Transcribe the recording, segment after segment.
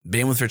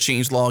Bandwidth for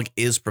Changelog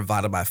is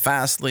provided by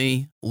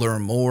Fastly.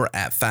 Learn more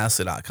at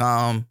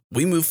fastly.com.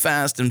 We move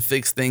fast and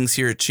fix things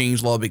here at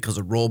Changelog because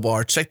of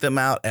Rollbar. Check them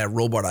out at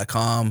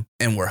rollbar.com.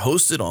 And we're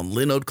hosted on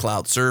Linode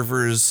Cloud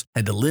servers.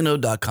 Head to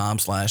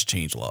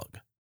linode.com/changelog.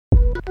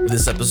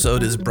 This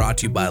episode is brought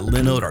to you by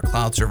Linode, our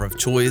cloud server of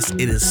choice.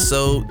 It is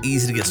so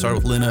easy to get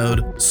started with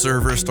Linode.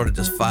 Servers start at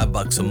just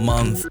 $5 a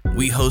month.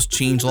 We host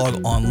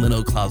Changelog on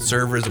Linode cloud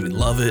servers and we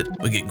love it.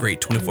 We get great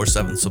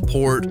 24/7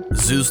 support,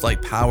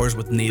 Zeus-like powers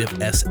with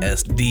native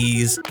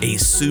SSDs, a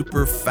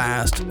super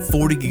fast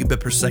 40 gigabit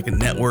per second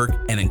network,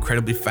 and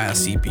incredibly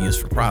fast CPUs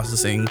for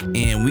processing.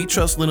 And we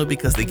trust Linode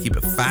because they keep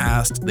it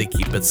fast, they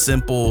keep it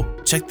simple.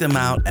 Check them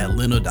out at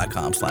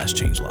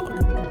linode.com/changelog.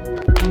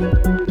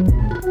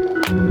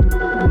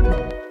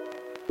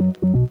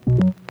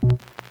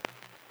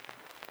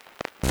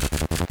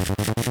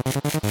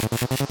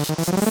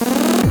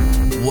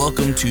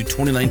 Welcome to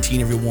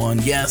 2019, everyone.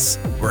 Yes,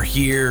 we're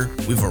here.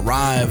 We've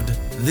arrived.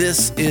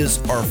 This is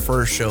our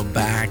first show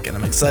back, and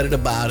I'm excited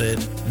about it.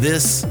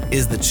 This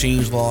is the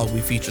Changelog. We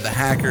feature the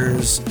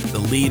hackers, the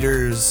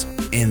leaders,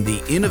 and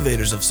the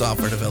innovators of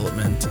software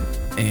development.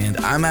 And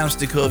I'm Adam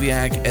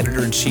Stacoviak,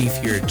 editor-in-chief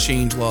here at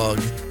Changelog.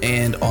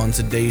 And on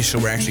today's show,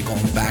 we're actually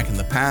going back in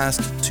the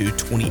past to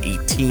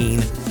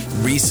 2018,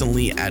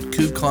 recently at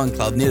KubeCon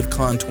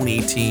CloudNativeCon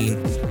 2018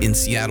 in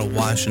Seattle,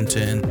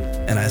 Washington.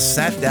 And I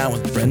sat down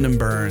with Brendan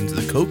Burns,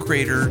 the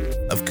co-creator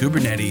of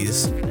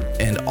Kubernetes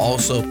and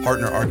also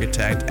partner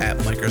architect at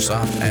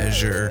Microsoft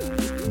Azure.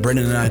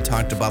 Brendan and I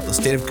talked about the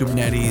state of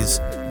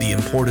Kubernetes, the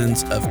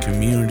importance of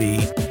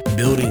community,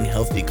 building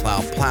healthy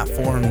cloud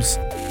platforms,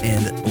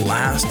 and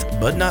last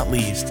but not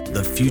least,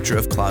 the future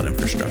of cloud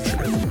infrastructure.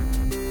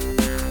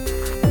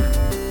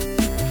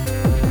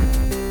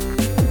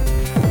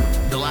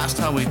 The last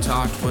time we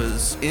talked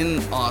was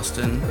in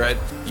Austin. Right.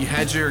 You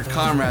had your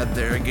comrade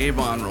there, Gabe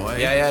Onroy.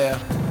 Yeah.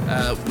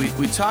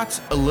 We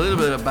talked a little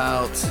bit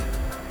about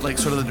like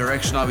sort of the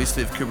direction,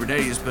 obviously, of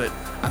Kubernetes, but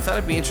I thought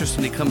it'd be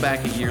interesting to come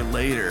back a year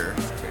later.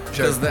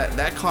 Because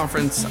that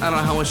conference, I don't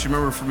know how much you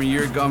remember from a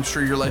year ago. I'm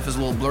sure your life is a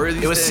little blurry these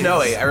days. It was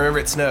snowy. I remember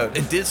it snowed.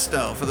 It did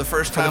snow for the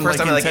first time, in like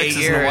Texas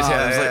 8 years. in a while.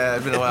 Yeah,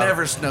 it's been a while. It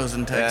never snows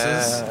in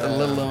Texas,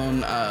 let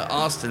alone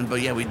Austin. But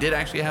yeah, we did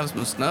actually have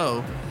some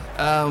snow.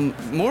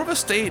 More of a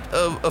state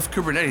of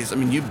Kubernetes. I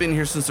mean, you've been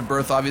here since the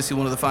birth. Obviously,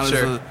 one of the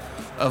founders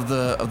of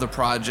the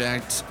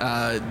project.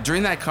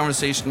 During that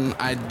conversation,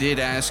 I did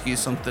ask you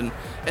something,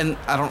 and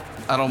I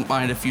don't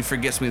mind if you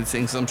forget some of the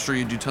things. I'm sure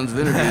you do tons of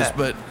interviews,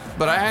 but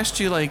I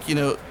asked you, like, you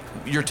know,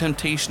 your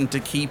temptation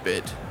to keep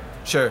it.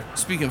 Sure.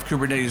 Speaking of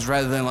Kubernetes,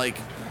 rather than like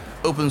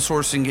open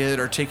sourcing it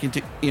or taking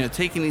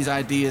these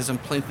ideas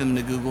and planting them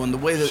to Google and the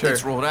way that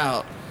it's rolled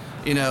out,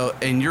 you know,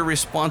 and your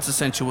response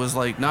essentially was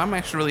like, no, I'm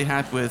actually really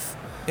happy with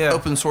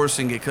open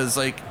sourcing it, because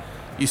like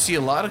you see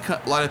a lot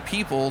of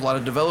people, a lot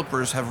of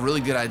developers have really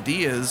good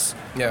ideas,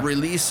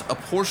 release a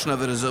portion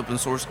of it as open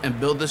source and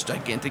build this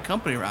gigantic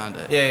company around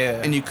it. Yeah.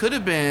 And you could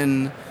have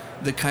been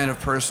the kind of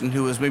person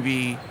who was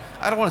maybe,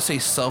 I don't want to say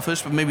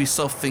selfish, but maybe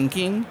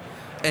self-thinking,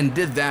 and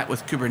did that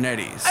with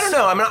Kubernetes. I don't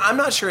know. I'm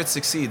not sure it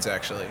succeeds,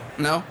 actually.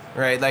 No?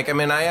 Right? Like, I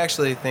mean, I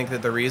actually think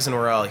that the reason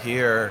we're all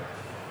here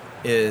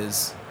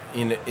is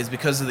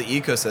because of the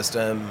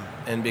ecosystem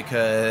and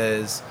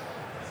because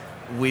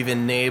we've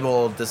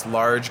enabled this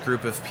large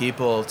group of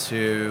people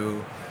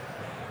to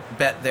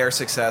bet their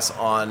success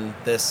on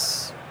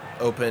this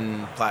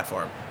open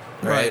platform.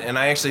 Right? And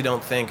I actually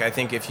don't think, I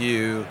think if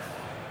you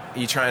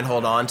try and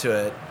hold on to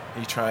it,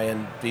 you try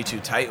and be too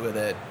tight with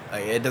it,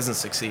 like, it doesn't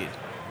succeed.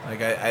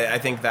 Like, I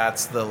think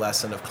that's the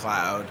lesson of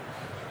cloud,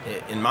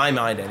 in my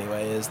mind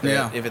anyway, is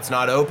that if it's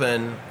not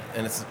open,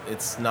 and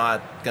it's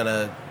not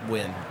gonna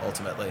win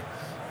ultimately.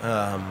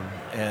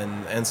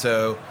 And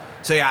so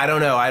yeah, I don't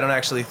know. I don't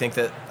actually think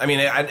that. I mean,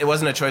 it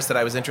wasn't a choice that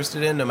I was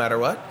interested in, no matter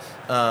what.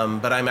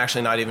 But I'm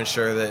actually not even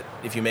sure that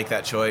if you make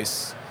that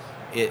choice,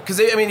 because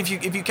I mean, if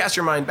you cast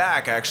your mind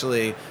back,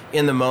 actually,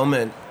 in the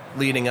moment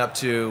leading up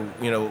to,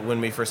 you know,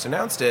 when we first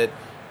announced it,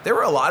 there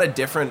were a lot of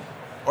different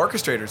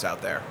orchestrators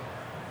out there,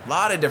 a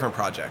lot of different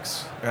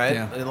projects, right?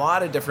 Yeah. A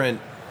lot of different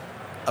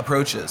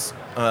approaches,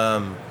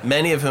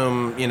 many of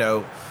whom, you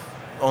know,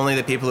 only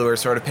the people who are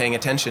sort of paying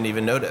attention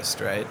even noticed,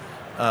 right?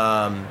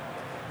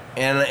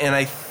 And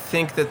I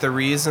think that the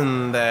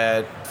reason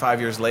that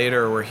 5 years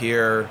later we're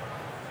here,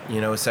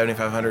 you know, with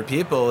 7,500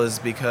 people is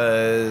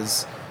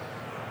because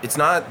it's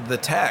not the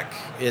tech,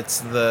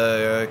 it's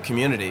the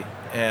community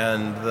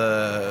and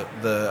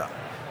the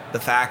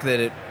fact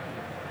that it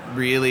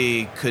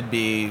really could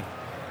be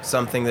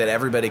something that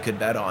everybody could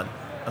bet on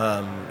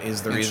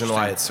is the reason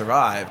why it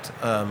survived.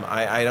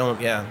 I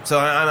don't, So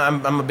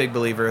I'm a big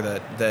believer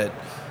that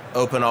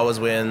open always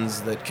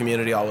wins, that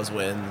community always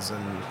wins,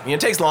 and, you know,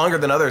 it takes longer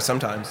than others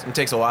sometimes. It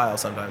takes a while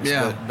sometimes.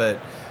 Yeah. But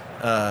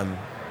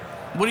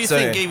What do you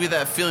think gave you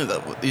that feeling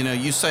that,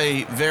 you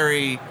say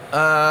very,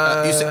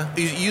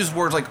 you use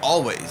words like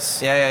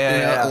always.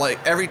 Yeah. Like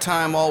every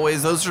time,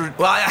 always, those are, you know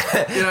what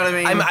I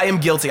mean? I am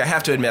guilty. I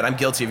have to admit, I'm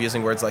guilty of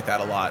using words like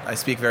that a lot. I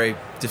speak very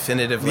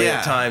definitively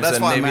at times. That's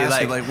and why maybe I'm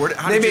asking,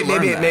 how did you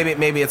learn that?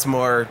 Maybe it's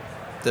more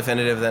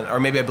definitive than, or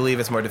maybe I believe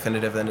it's more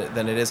definitive than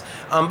it is.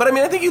 But I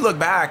mean, I think you look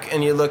back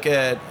and you look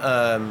at,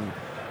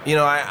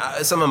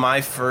 some of my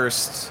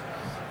first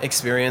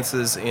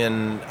experiences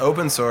in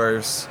open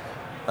source,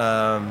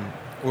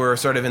 were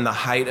sort of in the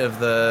height of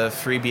the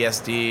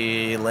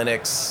FreeBSD,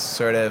 Linux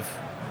sort of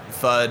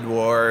FUD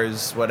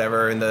wars,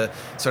 whatever, in the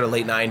sort of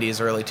late 90s,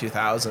 early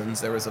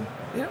 2000s. There was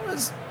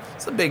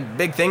it's a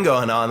big thing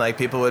going on. Like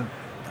people would,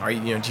 do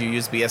you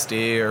use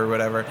BSD or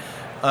whatever?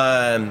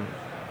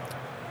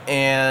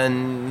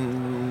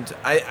 And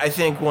I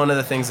think one of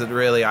the things that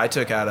really I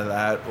took out of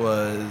that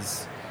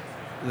was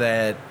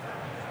that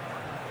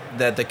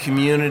the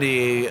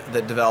community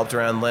that developed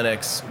around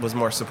Linux was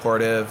more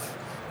supportive.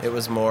 It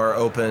was more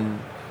open,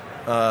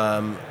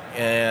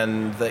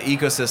 and the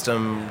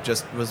ecosystem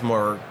just was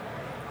more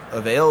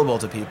available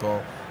to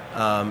people.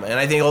 And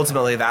I think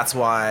ultimately that's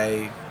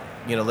why,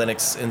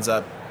 Linux ends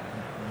up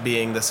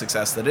being the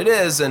success that it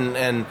is.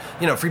 And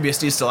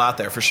FreeBSD is still out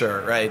there for sure,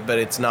 right? But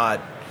it's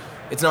not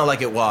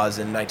like it was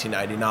in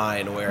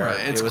 1999 where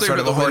it was sort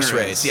of a horse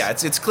race. Yeah,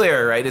 it's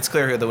clear, right? It's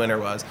clear who the winner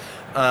was.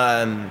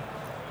 And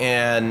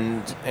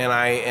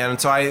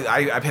so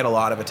I paid a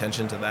lot of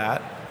attention to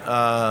that.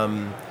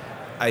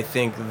 I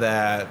think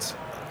that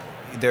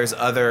there's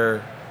a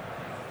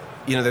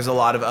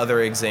lot of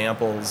other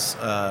examples.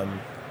 I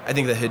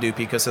think the Hadoop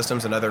ecosystem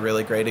is another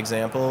really great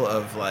example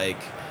of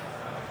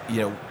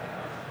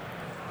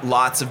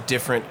lots of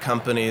different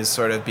companies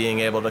sort of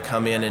being able to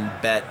come in and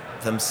bet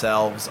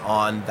themselves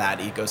on that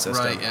ecosystem.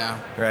 Right, yeah.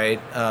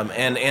 Right?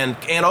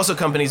 And also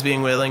companies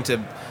being willing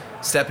to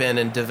step in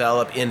and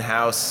develop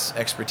in-house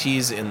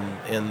expertise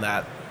in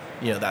that,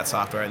 that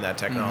software and that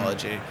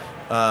technology.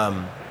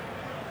 Mm-hmm.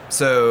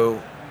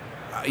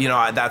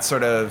 That's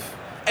sort of,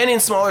 and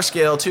in smaller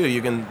scale too,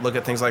 you can look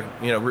at things like,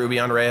 Ruby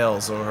on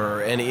Rails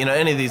or any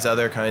of these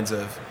other kinds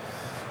of,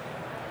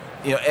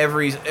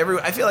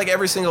 I feel like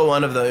every single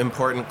one of the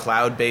important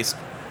cloud-based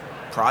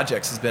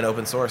projects has been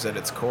open source at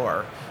its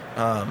core.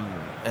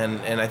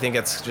 And I think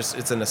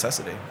it's a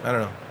necessity. I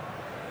don't know.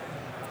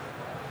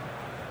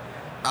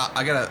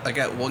 I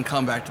got one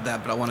comeback to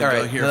that, but I want to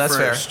go here that's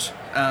first.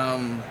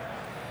 Fair.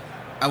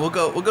 We'll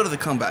go to the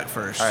comeback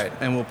first, all right,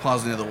 and we'll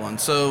pause the other one.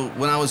 So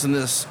when I was in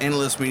this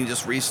analyst meeting,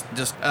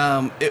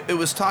 it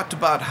was talked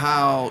about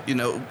how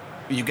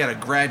you got a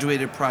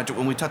graduated project.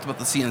 When we talked about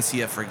the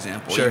CNCF, for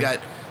example, sure, you got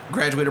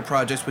graduated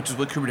projects, which is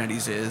what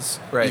Kubernetes is.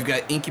 Right. You've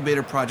got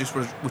incubator projects,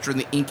 which are in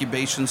the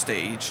incubation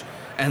stage,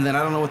 and then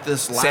I don't know what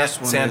this last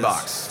one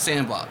sandbox. is.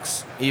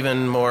 Sandbox.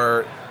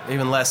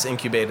 Even less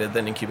incubated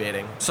than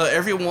incubating. So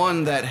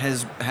everyone that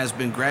has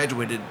been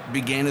graduated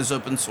began as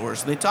open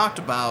source, and they talked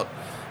about,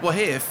 well,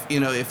 hey, if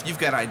you've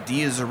got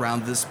ideas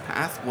around this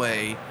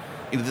pathway,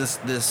 this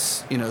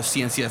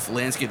CNCF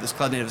landscape, this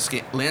cloud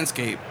native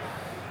landscape,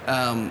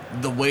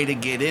 the way to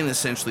get in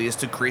essentially is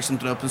to create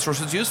something open source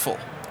that's useful.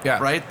 Yeah.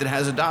 Right? That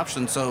has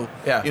adoption. So,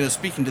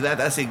 speaking to that,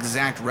 that's the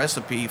exact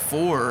recipe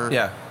for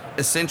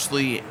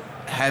essentially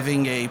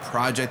having a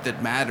project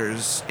that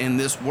matters in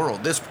this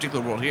world, this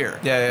particular world here.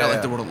 Not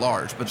like the world at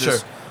large, but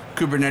this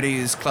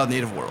Kubernetes cloud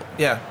native world.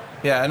 Yeah.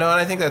 Yeah, no, and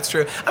I think that's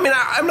true. I mean,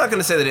 I'm not going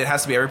to say that it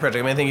has to be every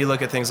project. I mean, I think you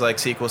look at things like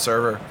SQL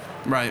Server,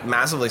 right?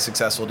 Massively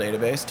successful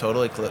database,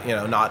 totally,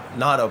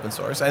 not open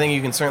source. I think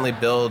you can certainly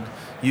build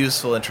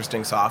useful,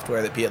 interesting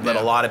software that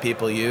a lot of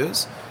people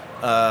use.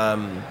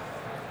 But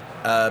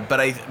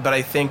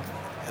I think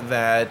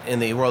that in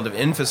the world of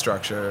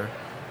infrastructure,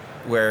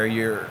 where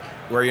you're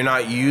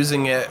not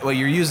using it, well,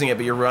 you're using it,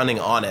 but you're running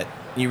on it.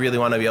 You really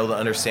want to be able to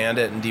understand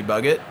it and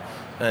debug it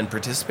and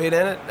participate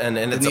in it, and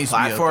it's a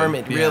platform.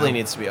 It really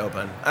needs to be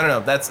open. I don't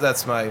know.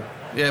 That's my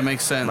it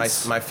makes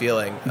sense. My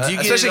feeling,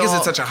 especially because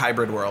it's such a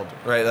hybrid world,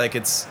 right? Like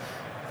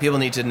people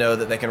need to know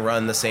that they can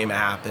run the same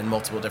app in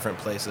multiple different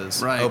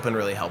places. Right. Open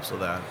really helps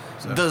with that.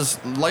 So.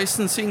 Does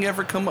licensing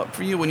ever come up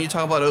for you when you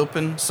talk about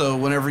open? So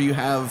whenever you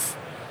have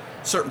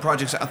certain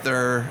projects out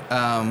there,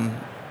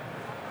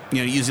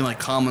 using like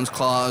Commons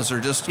Clause or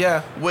just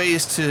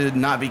ways to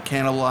not be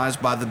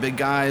cannibalized by the big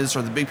guys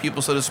or the big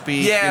people, so to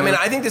speak. Yeah, I mean,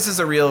 I think this is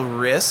a real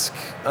risk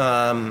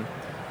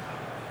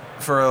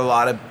for a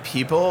lot of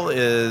people.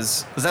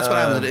 Because that's what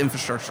happens at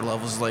infrastructure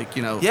levels, we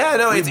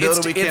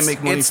can't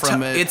make money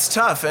from it. It's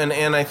tough, and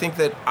I think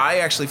that I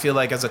actually feel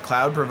like as a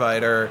cloud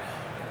provider,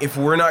 if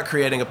we're not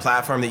creating a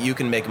platform that you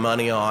can make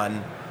money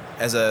on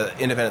as an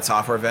independent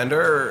software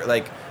vendor,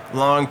 like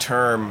long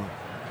term,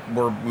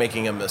 we're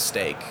making a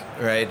mistake,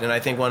 right? And I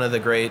think one of the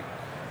great,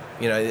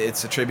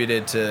 it's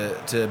attributed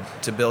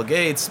to Bill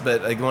Gates,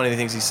 but like one of the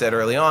things he said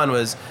early on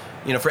was,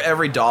 for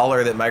every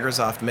 $1 that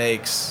Microsoft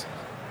makes,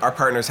 our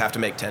partners have to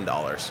make $10,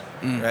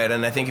 right?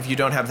 And I think if you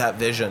don't have that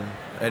vision,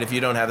 right, if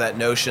you don't have that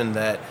notion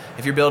that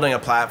if you're building a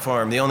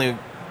platform, the only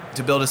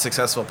to build a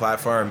successful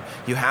platform,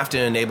 you have to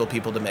enable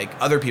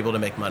other people to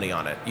make money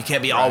on it. You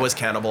can't be always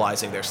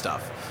cannibalizing their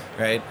stuff,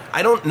 right?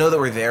 I don't know that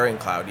we're there in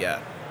cloud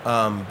yet,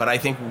 but I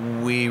think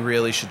we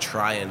really should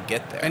try and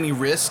get there. Any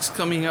risks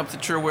coming up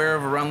that you're aware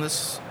of around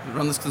this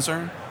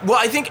concern? Well,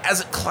 I think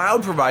as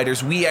cloud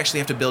providers, we actually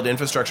have to build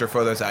infrastructure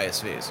for those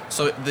ISVs.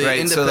 So the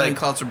independent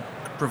cloud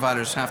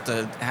providers have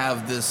to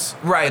have this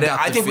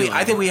I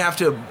think we have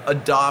to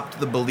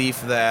adopt the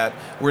belief that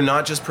we're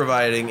not just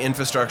providing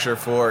infrastructure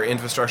for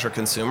infrastructure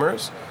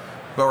consumers,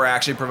 but we're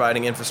actually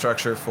providing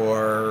infrastructure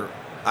for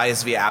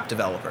ISV app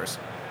developers.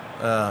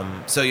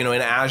 So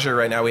in Azure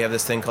right now we have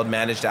this thing called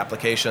managed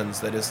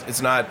applications. I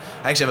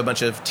actually have a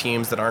bunch of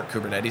teams that aren't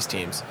Kubernetes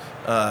teams,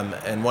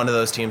 and one of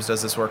those teams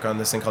does this work on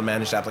this thing called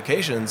managed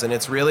applications, and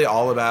it's really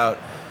all about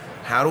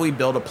how do we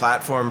build a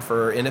platform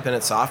for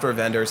independent software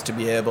vendors to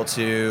be able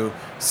to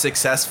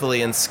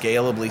successfully and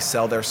scalably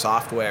sell their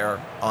software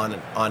on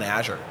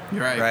Azure?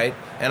 You're right. Right?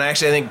 And I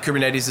think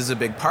Kubernetes is a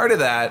big part of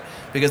that,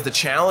 because the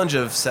challenge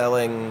of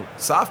selling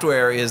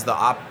software is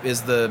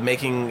the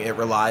making it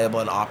reliable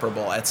and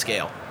operable at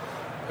scale.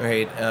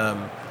 Right?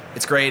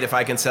 It's great if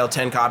I can sell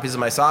 10 copies of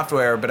my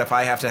software, but if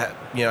I have to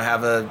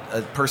have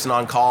a person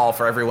on call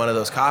for every one of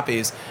those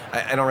copies,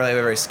 I don't really have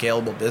a very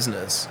scalable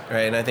business.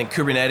 Right? And I think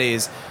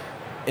Kubernetes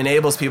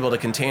enables people to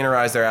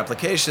containerize their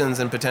applications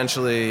and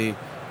potentially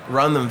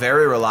run them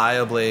very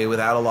reliably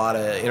without a lot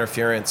of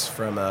interference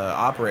from an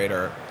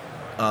operator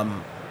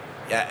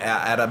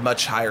at a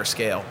much higher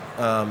scale.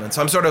 And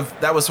so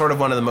that was sort of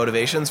one of the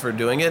motivations for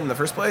doing it in the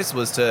first place,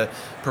 was to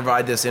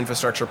provide this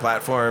infrastructure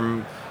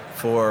platform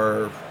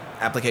for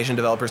application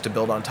developers to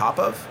build on top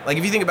of. Like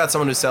if you think about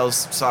someone who sells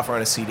software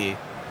on a CD,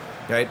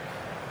 right?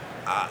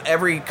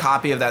 Every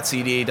copy of that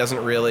CD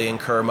doesn't really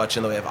incur much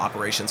in the way of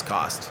operations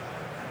cost.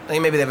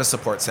 Maybe they have a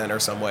support center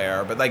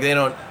somewhere, but they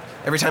don't.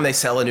 Every time they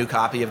sell a new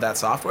copy of that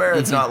software,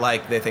 it's not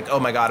like they think, oh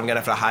my God, I'm gonna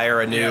have to hire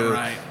a new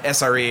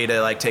SRE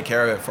to take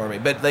care of it for me.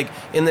 But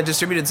in the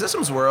distributed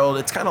systems world,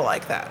 it's kind of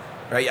like that,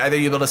 right? Either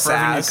you build a SaaS. For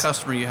every new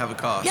customer, you have a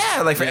cost.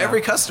 Yeah, for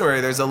every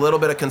customer, there's a little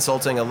bit of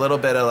consulting, a little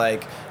bit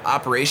of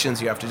operations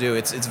you have to do.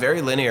 It's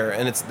very linear,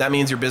 and that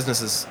means your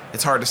business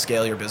it's hard to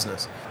scale your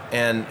business.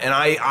 And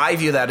I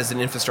view that as an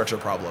infrastructure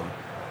problem.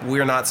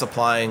 We're not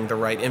supplying the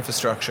right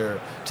infrastructure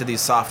to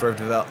these software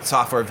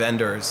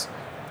vendors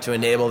to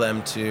enable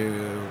them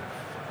to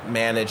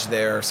manage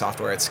their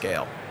software at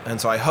scale.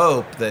 And so I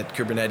hope that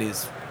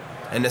Kubernetes,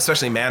 and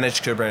especially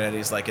managed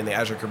Kubernetes, like in the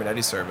Azure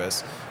Kubernetes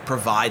service,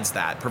 provides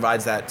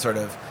that sort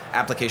of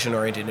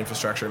application-oriented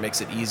infrastructure,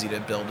 makes it easy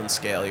to build and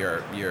scale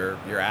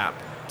your app.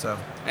 So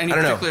any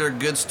particular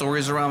good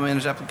stories around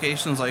managed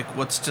applications? Like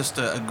what's just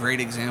a great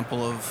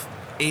example of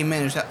a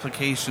managed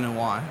application and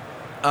why?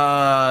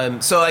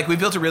 So we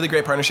built a really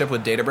great partnership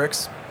with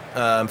Databricks,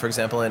 for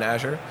example, in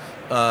Azure.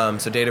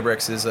 So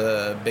Databricks is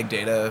a big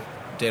data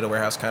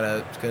warehouse kind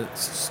of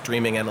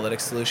streaming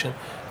analytics solution.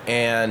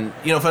 And,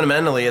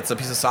 fundamentally it's a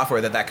piece of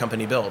software that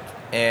company built.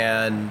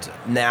 And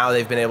now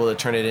they've been able to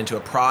turn it into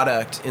a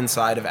product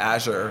inside of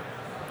Azure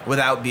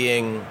without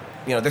being,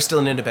 they're still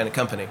an independent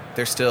company.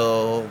 They're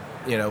still,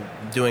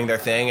 doing their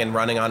thing and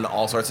running on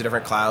all sorts of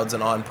different clouds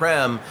and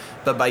on-prem.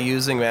 But by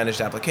using managed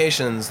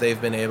applications,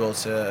 they've been able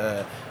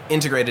to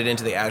integrate it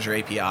into the Azure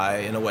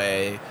API in a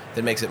way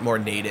that makes it more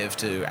native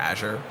to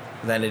Azure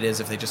than it is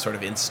if they just sort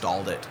of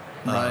installed it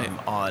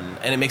and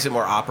it makes it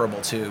more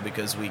operable too,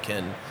 because we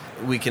can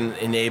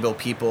enable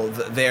people,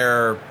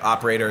 their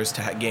operators,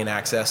 to gain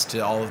access to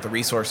all of the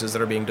resources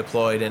that are being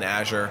deployed in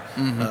Azure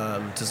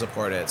to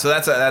support it. So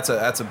that's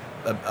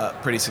a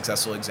pretty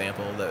successful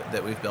example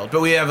that we've built.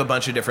 But we have a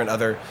bunch of different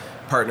other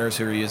partners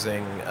who are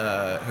using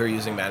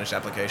managed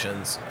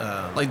applications,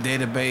 like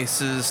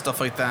databases,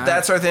 stuff like that.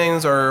 That sort of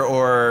things,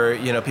 or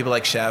people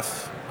like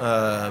Chef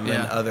and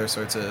other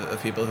sorts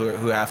of people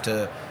who have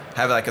to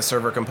have a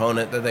server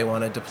component that they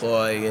want to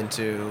deploy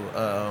into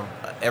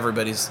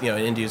everybody's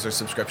end user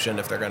subscription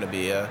if they're going to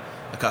be a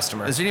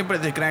customer. Is there anybody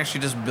that can actually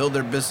just build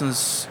their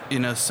business,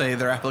 say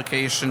their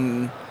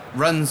application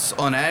runs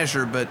on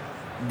Azure, but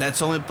that's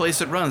the only place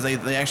it runs?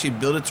 They actually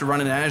build it to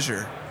run in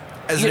Azure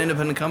as an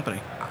independent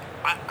company.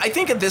 I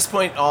think at this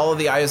point all of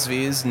the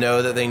ISVs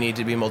know that they need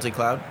to be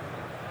multi-cloud,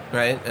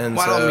 right? And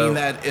I don't mean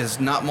that is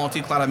not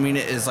multi-cloud. I mean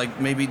it is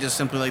maybe just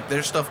simply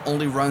their stuff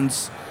only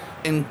runs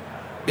in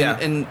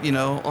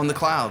on the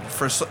cloud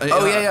for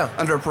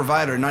under a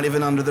provider, not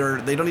even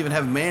under they don't even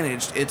have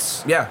managed.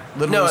 It's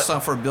literally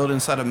software built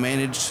inside of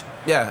managed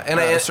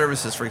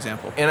services, for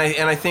example. And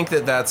I think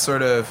that's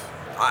sort of,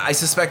 I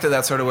suspect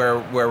that's sort of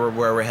where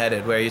we're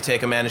headed, where you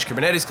take a managed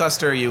Kubernetes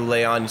cluster, you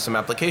lay on some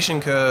application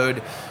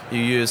code, you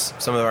use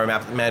some of our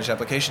managed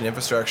application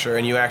infrastructure,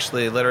 and you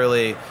actually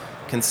literally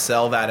can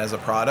sell that as a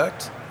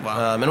product.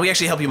 Wow. And we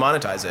actually help you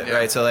monetize it,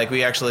 right? So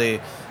we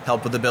actually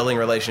help with the billing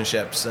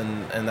relationships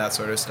and that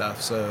sort of stuff.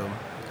 So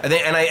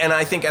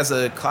I think as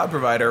a cloud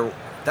provider,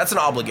 that's an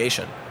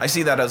obligation. I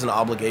see that as an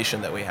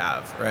obligation that we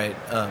have, right?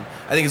 I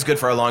think it's good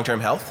for our long-term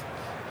health.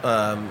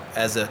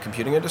 as a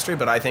computing industry,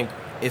 but I think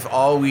if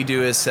all we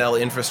do is sell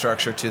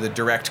infrastructure to the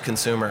direct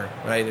consumer,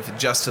 right? If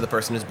it's just to the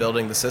person who's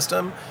building the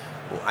system,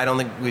 I don't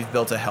think we haven't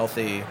built a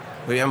healthy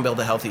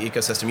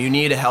ecosystem. You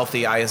need a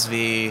healthy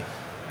ISV,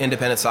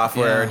 independent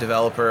software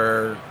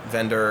developer,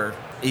 vendor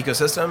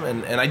ecosystem.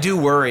 And I do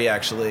worry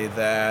actually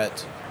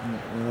that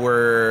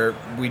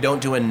we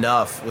don't do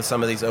enough with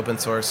some of these open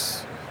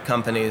source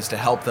companies to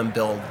help them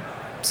build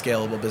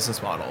scalable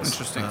business models.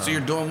 Interesting. So you're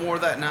doing more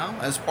of that now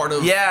as part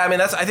of... Yeah, I mean,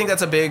 I think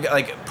that's a big,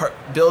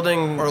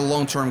 building... Or a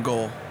long-term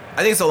goal.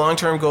 I think it's a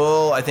long-term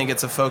goal. I think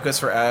it's a focus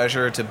for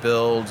Azure to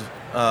build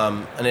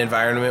an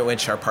environment in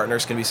which our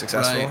partners can be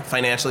successful,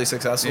 financially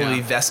successful,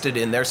 be vested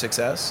in their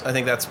success. I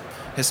think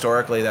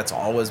historically, that's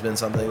always been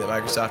something that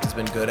Microsoft has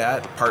been good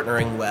at,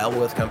 partnering well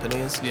with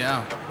companies,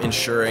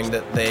 ensuring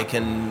that they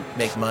can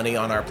make money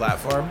on our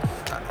platform.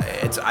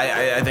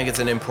 I think it's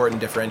an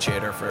important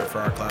differentiator for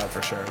our cloud,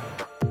 for sure.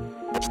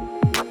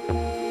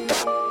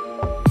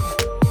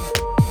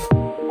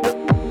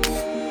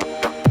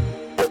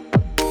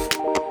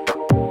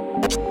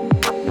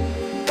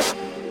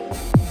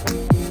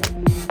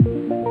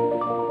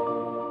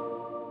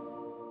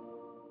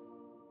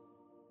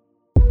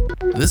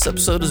 This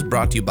episode is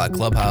brought to you by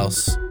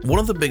Clubhouse. One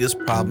of the biggest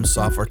problems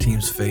software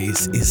teams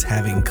face is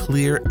having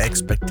clear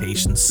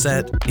expectations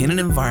set in an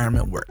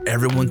environment where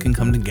everyone can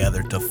come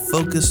together to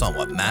focus on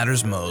what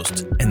matters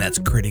most, and that's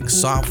creating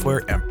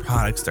software and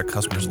products their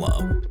customers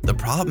love. The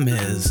problem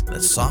is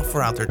that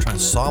software out there trying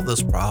to solve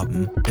this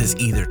problem is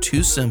either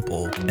too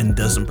simple and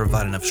doesn't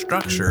provide enough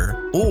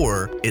structure,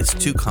 or it's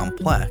too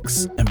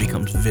complex and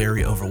becomes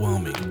very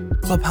overwhelming.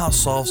 Clubhouse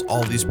solves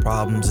all these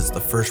problems. It's the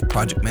first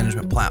project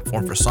management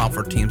platform for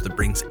software teams that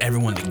brings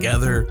everyone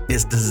together.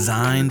 It's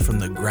designed from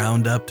the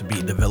ground up to be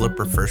a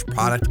developer-first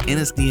product in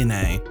its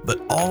DNA,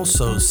 but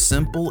also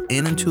simple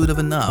and intuitive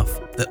enough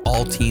that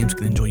all teams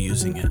can enjoy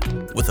using it.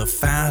 With a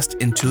fast,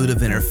 intuitive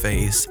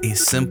interface, a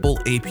simple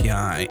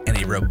API, and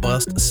a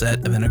robust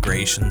set of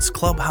integrations,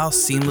 Clubhouse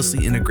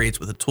seamlessly integrates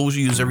with the tools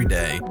you use every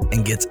day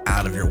and gets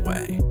out of your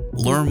way.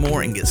 Learn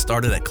more and get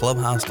started at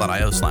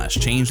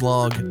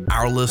clubhouse.io/changelog.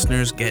 Our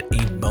listeners get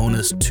a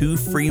bonus 2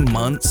 free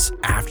months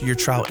after your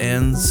trial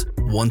ends.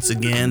 Once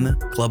again,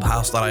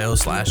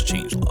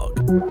 clubhouse.io/changelog.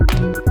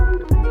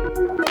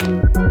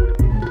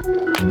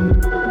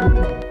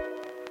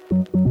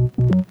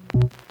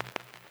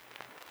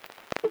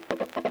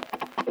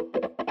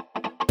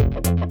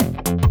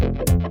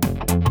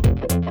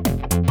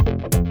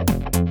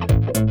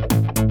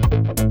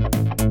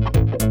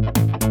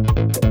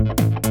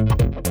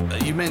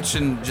 You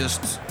mentioned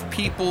just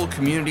people,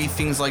 community,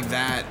 things like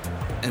that,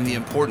 and the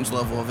importance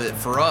level of it.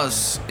 For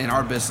us in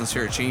our business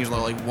here at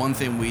Changelog, like one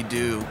thing we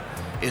do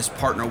is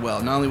partner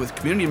well, not only with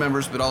community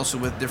members, but also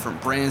with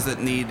different brands that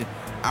need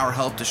our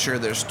help to share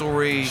their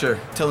story,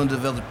 telling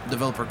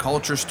developer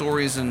culture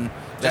stories, and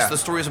just the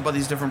stories about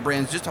these different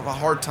brands just have a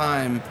hard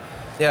time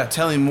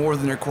telling more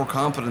than their core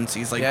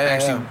competencies, like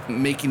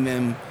making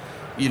them,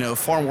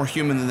 far more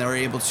human than they're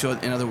able to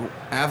in other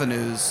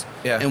avenues.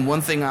 And one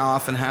thing I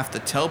often have to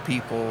tell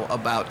people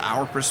about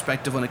our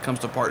perspective when it comes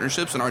to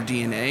partnerships and our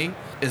DNA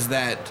is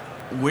that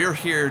we're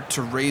here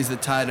to raise the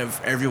tide of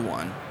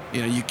everyone.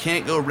 You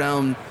can't go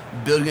around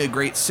building a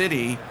great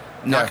city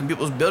knocking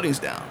people's buildings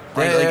down.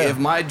 Right? If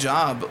my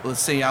job, let's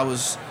say I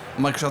was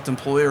a Microsoft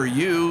employee, or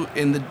you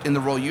in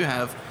the role you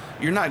have,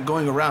 you're not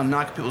going around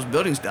knocking people's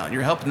buildings down.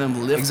 You're helping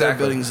them lift their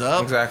buildings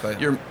up.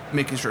 You're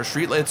making sure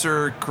streetlights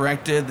are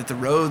corrected, that the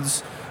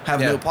roads have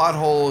no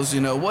potholes,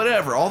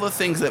 whatever. All the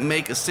things that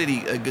make a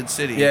city a good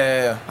city.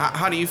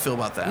 How do you feel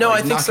about that? No,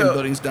 I think knocking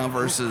buildings down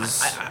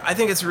versus I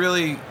think it's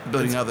really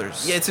building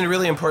others. Yeah, it's a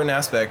really important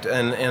aspect,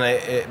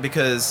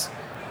 because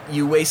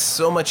you waste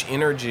so much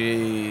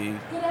energy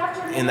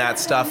in that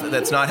stuff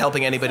that's not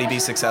helping anybody be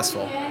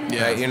successful.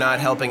 Right? You're not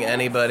helping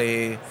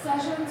anybody.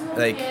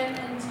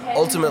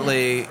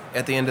 Ultimately,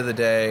 at the end of the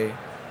day,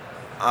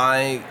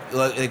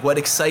 what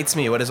excites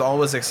me, what has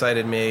always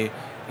excited me,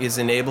 is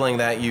enabling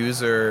that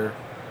user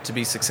to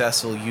be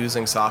successful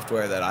using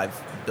software that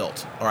I've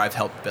built or I've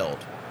helped build,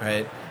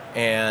 right?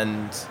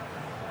 And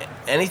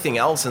anything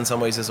else in some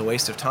ways is a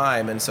waste of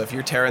time. And so if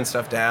you're tearing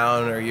stuff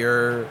down or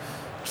you're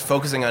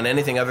focusing on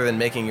anything other than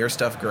making your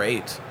stuff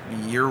great,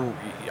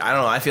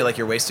 I feel like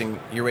you're wasting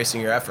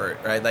your effort,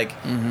 right?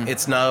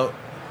 It's no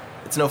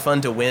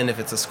fun to win if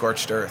it's a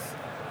scorched earth.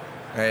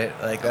 Right,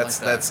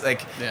 that's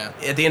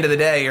at the end of the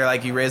day, you're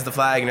like, you raise the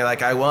flag and you're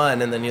like, I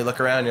won, and then you look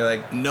around and you're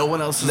like, no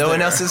one else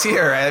is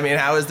here. Right? I mean,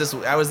 is this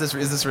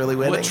really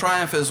winning? What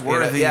triumph is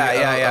worthy?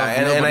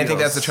 And I think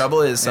that's the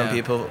trouble is some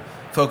people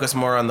focus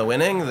more on the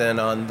winning than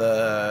on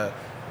the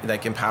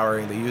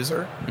empowering the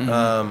user. And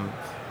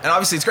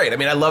obviously it's great. I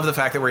mean, I love the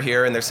fact that we're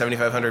here and there's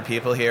 7,500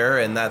 people here,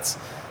 and that's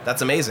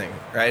amazing,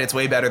 right? It's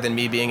way better than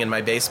me being in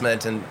my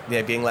basement and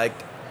being like,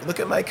 look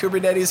at my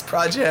Kubernetes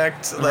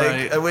project.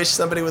 I wish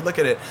somebody would look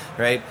at it,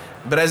 right?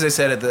 But as I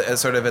said at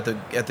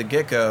the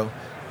get-go,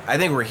 I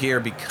think we're here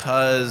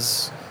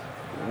because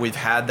we've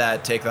had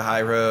that take the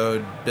high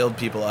road, build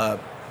people up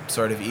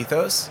sort of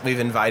ethos. We've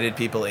invited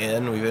people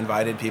in. We've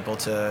invited people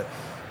to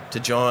to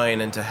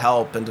join and to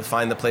help and to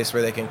find the place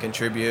where they can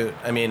contribute.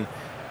 I mean,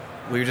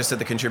 we were just at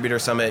the Contributor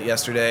Summit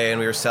yesterday, and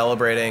we were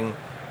celebrating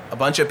a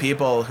bunch of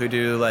people who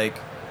do like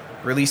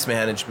release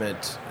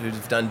management,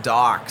 who've done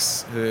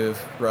docs, who've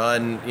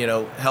run,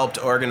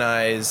 helped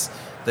organize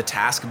the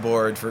task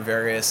board for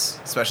various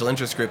special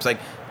interest groups, like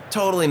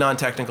totally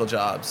non-technical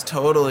jobs,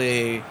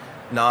 totally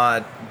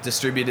not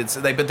distributed,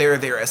 but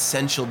they're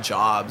essential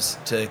jobs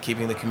to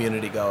keeping the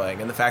community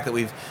going. And the fact that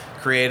we've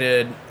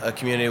created a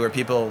community where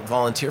people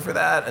volunteer for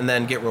that and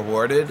then get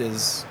rewarded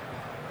is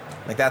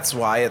like, that's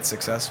why it's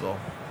successful.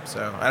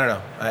 So I don't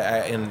know.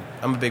 And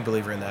I'm a big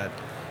believer in that.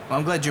 Well,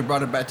 I'm glad you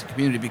brought it back to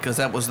community, because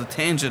that was the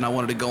tangent I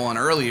wanted to go on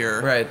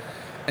earlier. Right.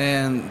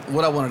 And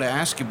what I wanted to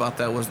ask you about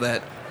that was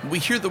that we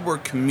hear the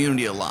word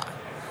community a lot.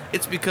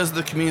 It's because of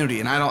the community,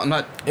 and I'm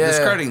not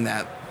discarding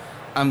that.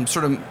 I'm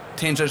sort of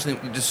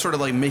tangentially just sort of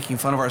like making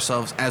fun of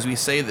ourselves as we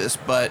say this,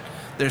 but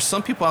there's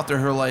some people out there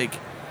who are like,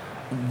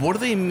 what do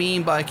they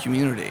mean by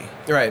community?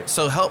 Right.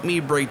 So help me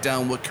break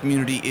down what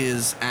community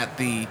is at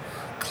the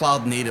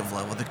cloud native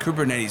level, the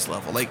Kubernetes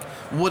level. Like,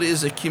 what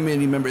is a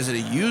community member? Is it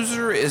a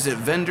user? Is it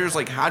vendors?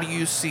 Like, how do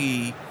you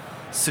see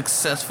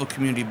successful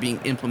community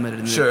being implemented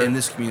in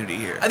this community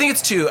here? I think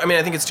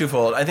it's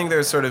twofold. I think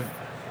there's sort of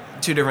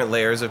two different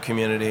layers of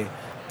community.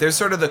 There's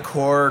sort of the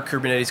core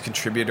Kubernetes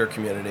contributor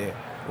community,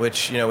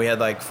 which, we had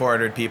like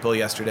 400 people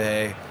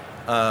yesterday,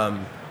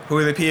 who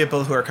are the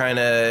people who are kind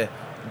of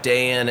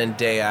day in and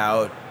day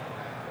out.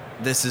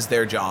 This is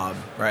their job,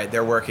 right?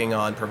 They're working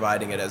on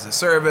providing it as a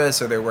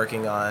service, or they're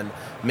working on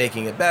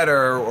making it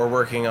better, or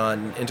working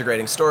on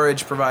integrating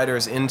storage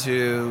providers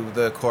into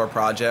the core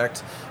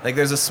project. Like,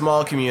 there's a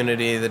small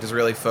community that is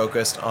really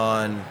focused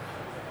on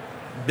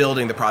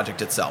building the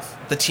project itself,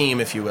 the team,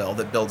 if you will,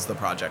 that builds the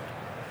project.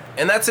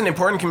 And that's an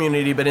important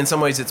community, but in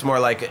some ways it's more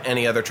like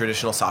any other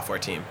traditional software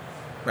team,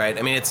 right?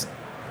 I mean, it's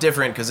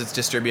different because it's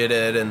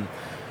distributed and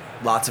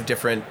lots of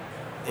different,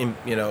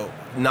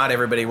 not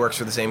everybody works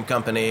for the same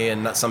company,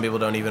 and some people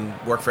don't even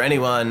work for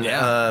anyone.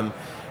 Yeah.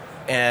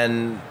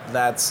 And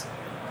so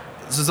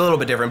it's a little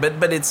bit different,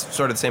 but it's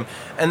sort of the same.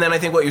 And then I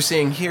think what you're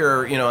seeing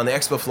here, on the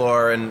expo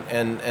floor and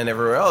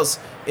everywhere else,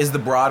 is the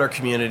broader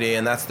community,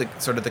 and that's the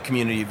sort of the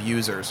community of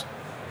users,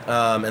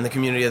 and the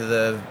community of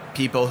the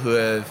people who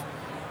have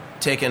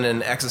taken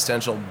an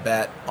existential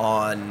bet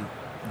on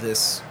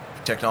this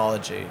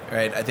technology,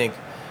 right? I think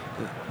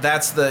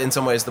that's in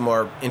some ways the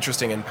more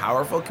interesting and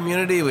powerful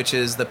community, which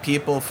is the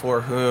people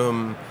for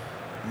whom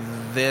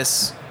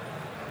this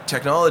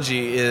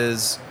technology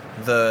is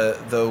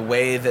the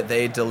way that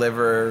they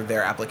deliver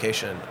their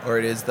application, or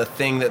it is the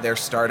thing that their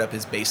startup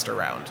is based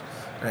around,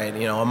 right?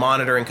 A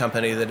monitoring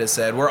company that has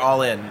said, we're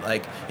all in.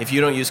 Like, if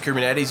you don't use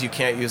Kubernetes, you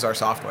can't use our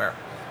software,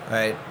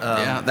 right?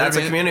 That's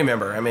a community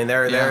member. I mean,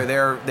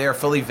 they're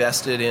fully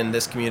vested in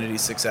this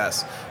community's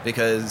success,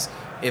 because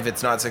if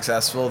it's not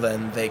successful,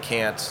 then they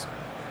can't.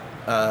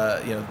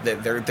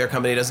 Their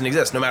company doesn't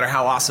exist, no matter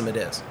how awesome it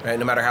is, right?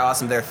 No matter how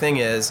awesome their thing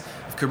is,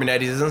 if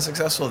Kubernetes isn't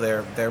successful,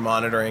 their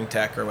monitoring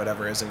tech or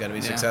whatever isn't going to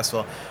be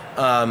successful.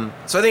 So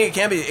I think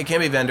it can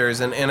be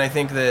vendors, and I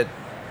think that,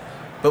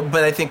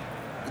 but I think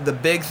the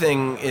big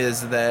thing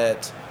is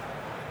that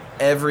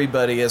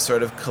everybody is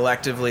sort of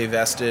collectively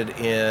vested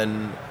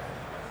in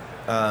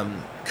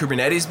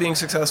Kubernetes being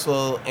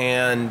successful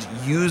and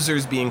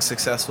users being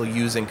successful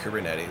using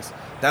Kubernetes.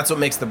 That's what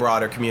makes the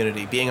broader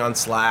community. Being on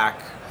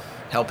Slack,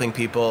 helping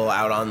people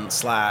out on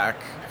Slack,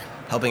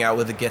 helping out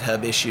with the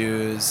GitHub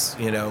issues,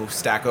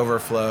 Stack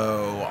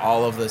Overflow,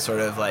 all of the sort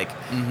of like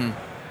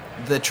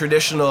the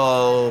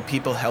traditional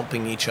people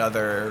helping each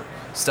other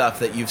stuff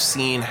that you've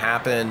seen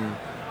happen,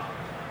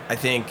 I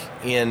think,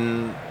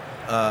 in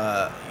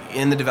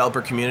the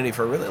developer community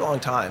for a really long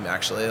time,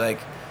 actually. Like,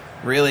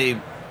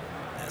 really,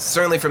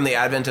 certainly from the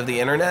advent of the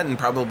internet, and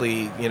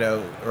probably,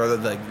 or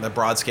the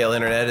broad scale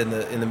internet in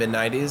the mid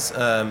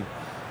 90s,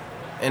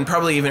 and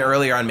probably even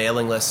earlier on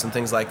mailing lists and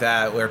things like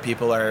that, where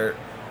people are,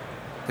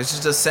 there's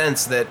just a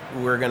sense that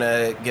we're going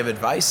to give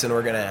advice and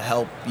we're going to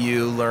help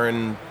you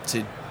learn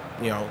to,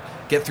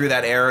 get through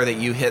that error that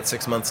you hit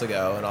 6 months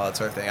ago and all that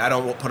sort of thing. I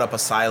don't put up a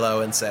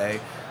silo and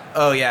say,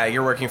 oh yeah,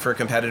 you're working for a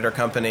competitor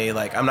company,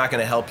 like, I'm not going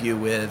to help you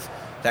with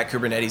that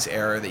Kubernetes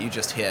error that you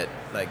just hit.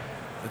 Like,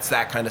 it's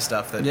that kind of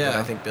stuff that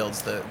I think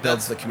builds the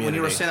community. When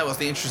you were saying that was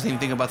the interesting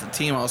thing about the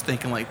team, I was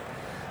thinking, like,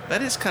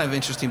 that is kind of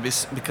interesting,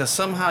 because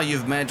somehow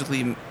you've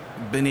magically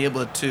been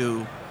able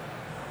to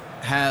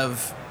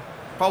have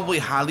probably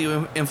highly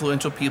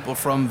influential people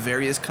from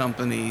various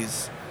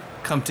companies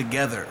come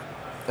together.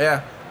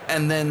 Yeah.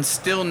 And then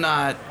still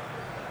not,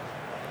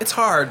 it's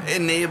hard,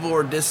 enable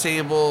or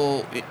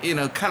disable,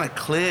 kind of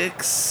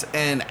cliques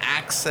and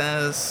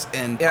access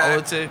and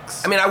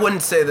politics. I mean, I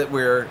wouldn't say that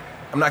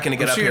I'm not going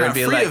to get up here and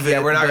be like,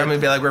 we're not going to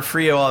be like, we're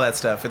free of all that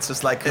stuff. It's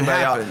just like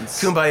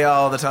kumbaya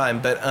all the time.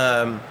 But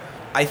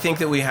I think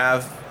that we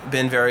have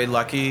been very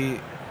lucky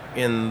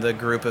in the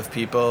group of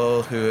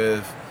people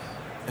who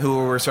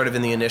were sort of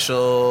in the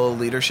initial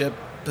leadership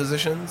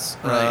positions,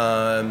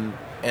 right.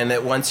 And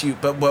that once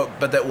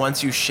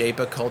you shape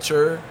a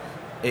culture,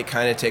 it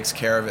kind of takes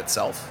care of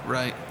itself,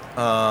 right?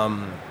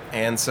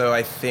 And so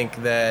I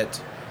think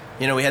that,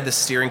 we had the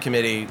steering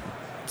committee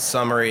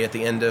summary at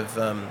the end of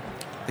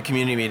the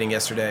community meeting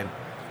yesterday.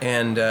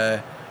 And,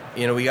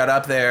 we got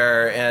up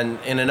there, and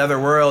in another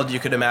world, you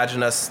could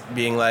imagine us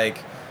being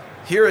like,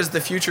 here is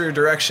the future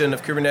direction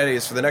of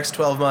Kubernetes for the next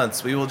 12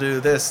 months. We will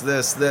do this,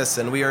 this, this,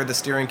 and we are the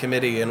steering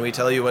committee, and we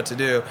tell you what to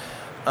do.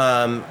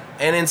 And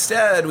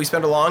instead, we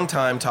spent a long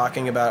time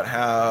talking about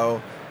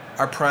how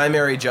our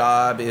primary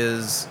job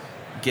is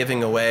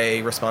giving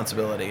away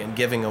responsibility and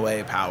giving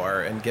away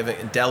power and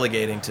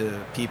delegating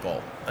to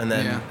people. And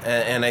then,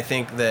 and I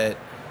think that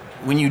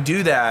when you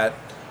do that,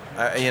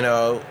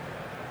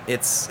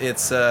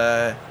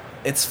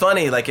 it's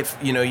funny. Like, if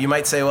you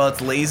might say, well,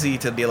 it's lazy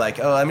to be like,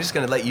 oh, I'm just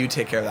going to let you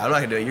take care of that. I'm not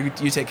going to do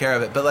it. You take care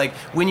of it. But like,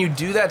 when you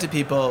do that to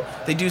people,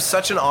 they do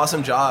such an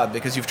awesome job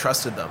because you've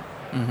trusted them.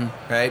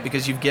 Mm-hmm. Right?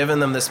 Because you've given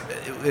them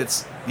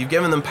you've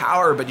given them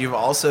power, but you've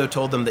also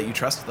told them that you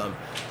trust them,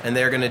 and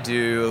they're going to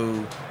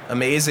do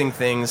amazing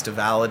things to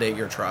validate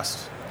your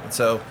trust. And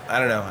so I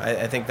don't know.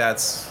 I think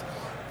that's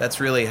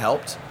really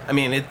helped. I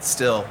mean, it's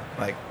still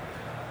like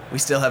we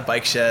still have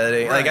bike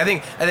shedding. Right. Like I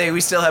think we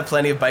still have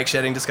plenty of bike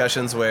shedding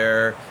discussions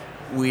where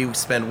we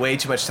spend way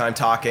too much time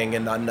talking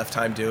and not enough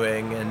time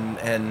doing,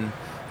 and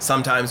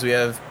sometimes we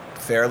have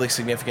fairly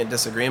significant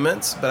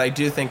disagreements. But I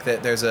do think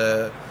that there's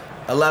a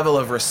level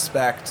of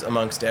respect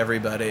amongst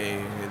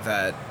everybody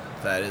that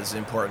is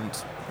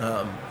important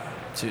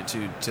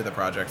to the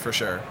project, for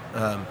sure.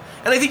 And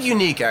I think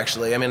unique,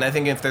 actually. I mean, I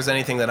think if there's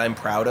anything that I'm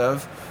proud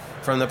of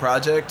from the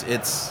project,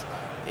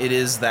 it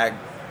is that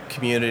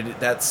community,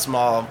 that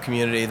small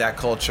community, that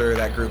culture,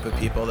 that group of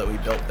people that we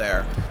built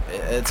there.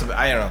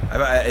 I don't know.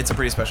 It's a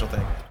pretty special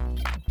thing.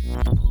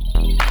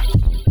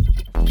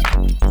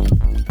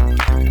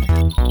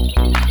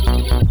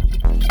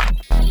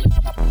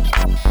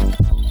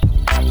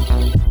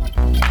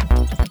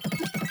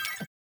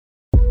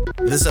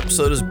 This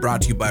episode is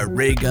brought to you by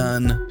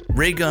Raygun.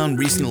 Raygun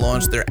recently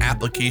launched their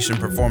application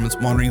performance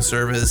monitoring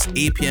service,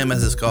 APM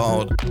as it's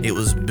called. It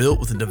was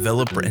built with the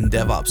developer and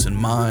DevOps in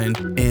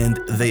mind, and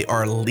they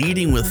are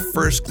leading with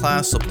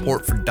first-class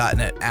support for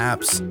 .NET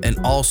apps and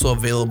also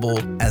available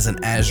as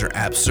an Azure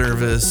app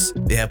service.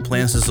 They have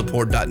plans to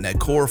support .NET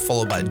Core,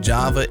 followed by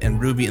Java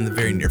and Ruby in the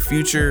very near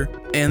future.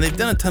 And they've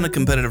done a ton of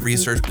competitive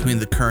research between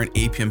the current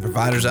APM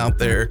providers out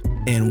there,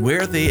 and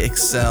where they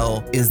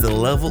excel is the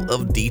level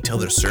of detail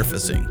they're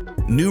surfacing.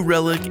 New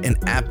Relic and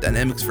App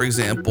Dynamics, for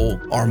example,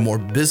 are more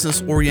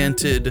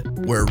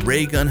business-oriented, where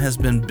Raygun has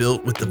been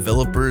built with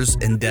developers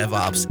and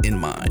DevOps in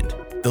mind.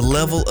 The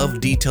level of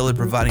detail they're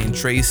providing in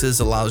traces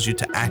allows you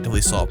to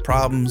actively solve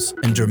problems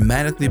and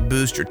dramatically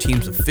boost your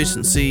team's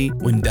efficiency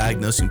when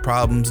diagnosing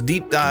problems.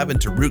 Deep dive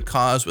into root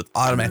cause with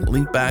automatic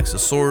linkbacks to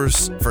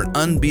source for an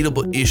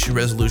unbeatable issue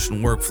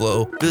resolution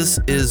workflow. This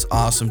is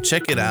awesome.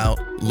 Check it out.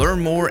 Learn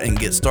more and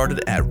get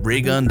started at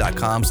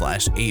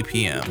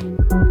raygun.com/APM.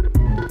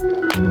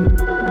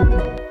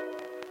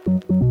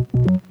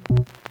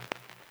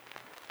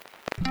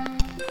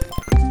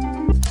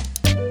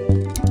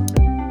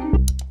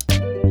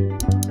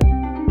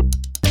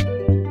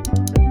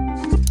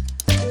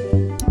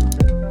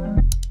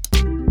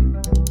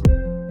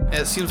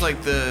 It seems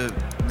like the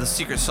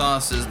secret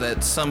sauce is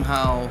that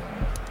somehow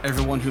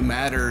everyone who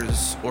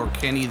matters or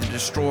can either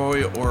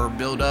destroy or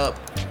build up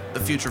the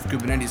future of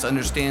Kubernetes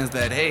understands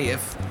that, hey,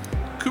 if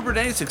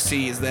Kubernetes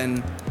succeeds,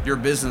 then your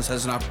business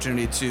has an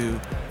opportunity to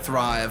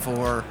thrive,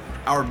 or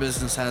our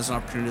business has an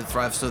opportunity to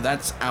thrive. So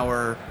that's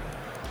our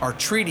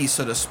treaty,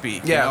 so to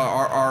speak. Yeah.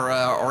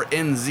 Our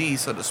NZ,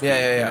 so to speak.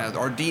 Yeah.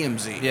 Our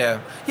DMZ. Yeah,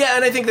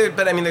 and I think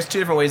there's two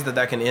different ways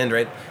that can end,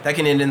 right? That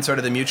can end in sort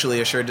of the mutually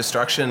assured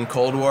destruction,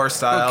 Cold War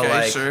style. Okay,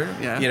 like, sure.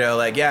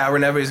 Yeah. Where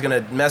nobody's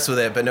gonna mess with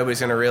it, but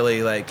nobody's gonna really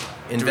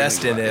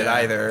invest in it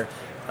either.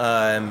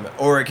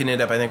 Or it can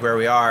end up, I think, where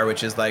we are,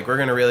 which is like we're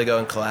gonna really go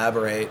and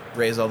collaborate,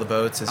 raise all the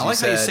boats. As I you like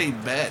said. how you say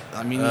bet.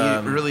 I mean, you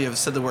really have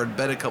said the word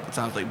bet a couple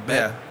times. Like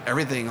bet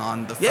everything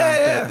on the fact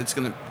that it's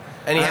gonna.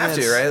 And you have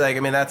to, right? Like, I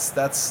mean, that's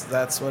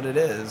what it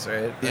is,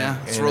 right? Yeah,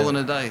 it's rolling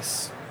a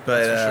dice.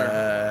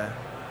 But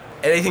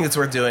anything that's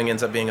worth doing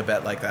ends up being a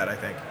bet like that, I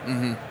think.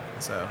 Mm-hmm.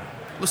 So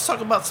let's talk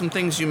about some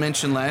things you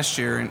mentioned last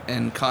year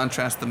and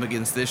contrast them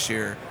against this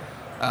year.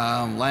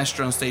 Last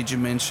year on stage you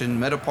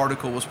mentioned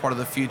Metaparticle was part of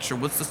the future.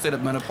 What's the state of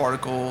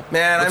Metaparticle?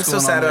 Man, I'm so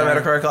sad about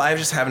Metaparticle. I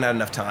just haven't had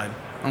enough time.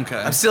 Okay.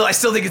 I still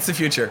think it's the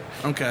future.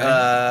 Okay.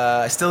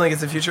 I still think it's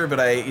the future, but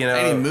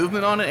any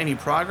movement on it? Any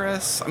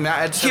progress? I mean,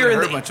 I just haven't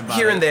heard much about it.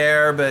 Here and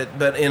there,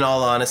 but in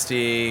all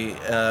honesty,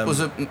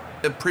 was it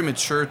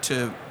premature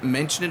to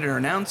mention it or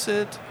announce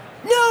it?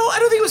 No, I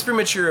don't think it was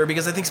premature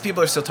because I think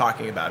people are still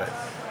talking about it,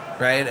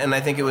 right? And I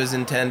think it was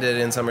intended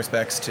in some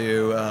respects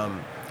to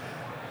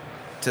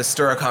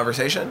stir a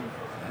conversation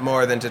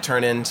more than to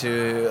turn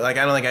into I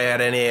don't think I had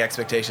any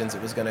expectations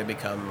it was going to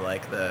become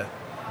like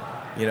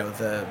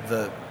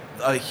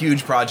a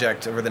huge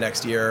project over the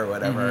next year or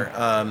whatever.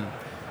 Mm-hmm.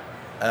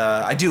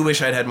 I do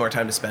wish I'd had more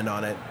time to spend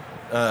on it.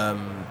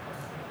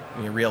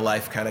 Real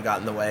life kind of got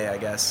in the way, I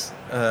guess.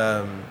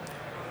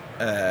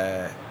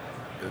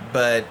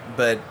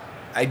 But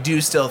I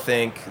do still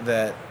think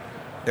that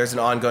there's an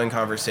ongoing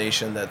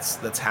conversation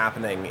that's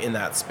happening in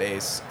that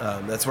space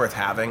that's worth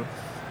having.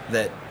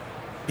 That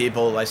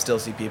I still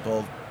see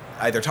people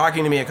either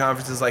talking to me at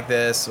conferences like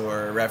this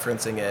or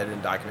referencing it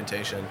in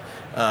documentation.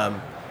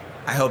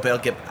 I hope I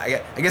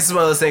guess it's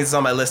one of those things that's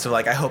on my list of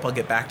like, I hope I'll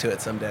get back to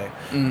it someday.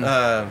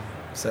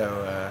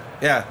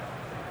 Yeah,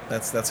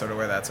 that's sort of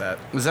where that's at.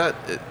 Is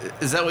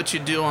that what you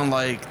do on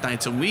like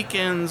nights and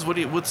weekends?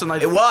 What's a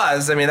night? It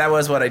was. I mean, that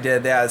was what I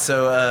did. Yeah.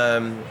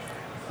 So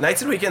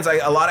nights and weekends,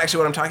 a lot. Actually,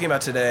 what I'm talking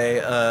about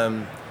today,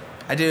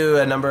 I do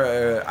a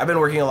number. I've been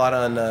working a lot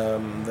on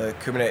the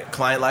Kubernetes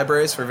client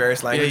libraries for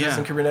various languages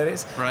in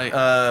Kubernetes. Right.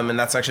 And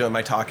that's actually what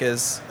my talk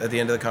is at the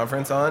end of the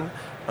conference on.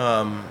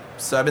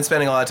 So I've been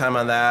spending a lot of time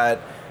on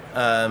that.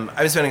 I've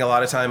been spending a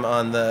lot of time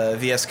on the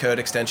VS Code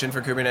extension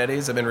for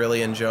Kubernetes. I've been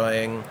really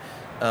enjoying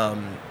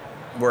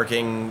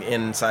working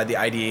inside the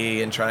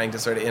IDE and trying to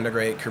sort of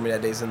integrate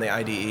Kubernetes and the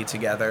IDE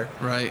together.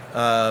 Right.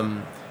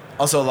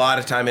 Also, a lot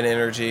of time and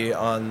energy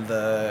on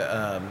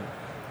the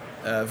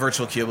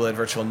virtual kubelet,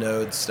 virtual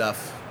node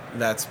stuff.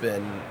 That's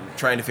been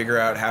trying to figure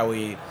out how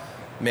we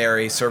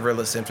marry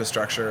serverless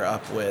infrastructure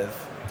up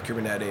with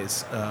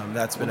Kubernetes.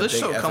 That's been a big effort.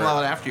 This will come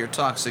out after your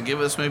talk, so give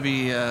us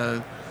maybe...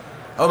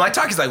 Oh, my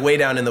talk is like way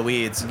down in the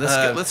weeds.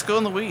 Let's go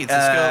in the weeds.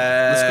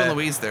 Let's go in the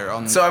weeds there.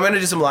 So I'm going to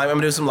do some live. I'm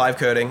going to do some live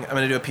coding. I'm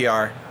going to do a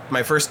PR.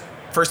 My first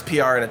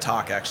PR in a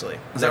talk, actually.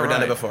 I've never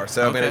done it before,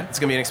 so it's going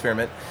to be an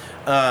experiment.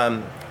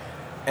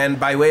 And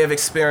by way of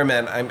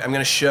experiment, I'm going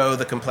to show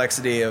the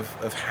complexity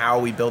of how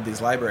we build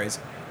these libraries,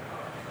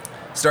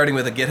 starting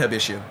with a GitHub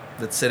issue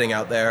that's sitting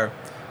out there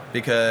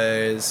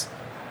because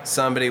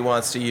somebody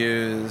wants to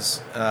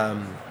use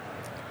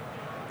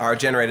our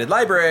generated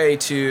library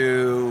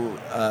to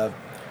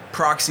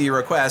proxy a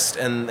request,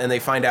 and they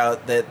find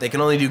out that they can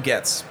only do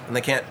gets, and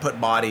they can't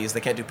put bodies, they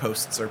can't do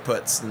posts or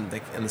puts, and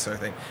this sort of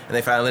thing. And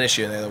they file an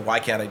issue, and they're like, why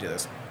can't I do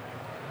this?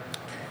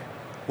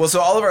 Well, so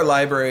all of our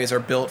libraries are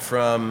built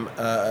from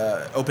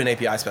open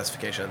API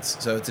specifications.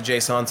 So it's a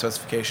JSON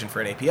specification for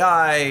an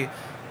API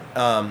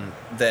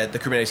that the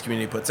Kubernetes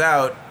community puts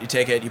out. You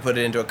take it, you put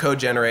it into a code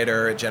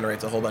generator, it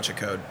generates a whole bunch of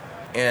code.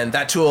 And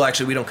that tool,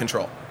 actually, we don't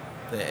control.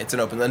 It's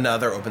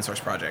another open source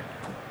project.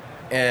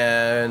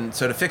 And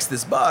so to fix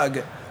this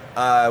bug,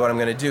 what I'm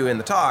going to do in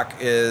the talk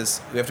is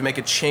we have to make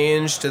a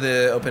change to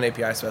the open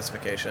API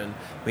specification.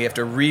 We have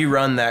to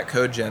rerun that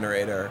code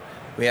generator.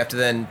 We have to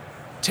then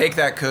take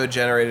that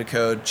generated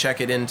code, check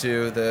it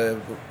into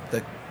the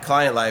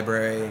client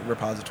library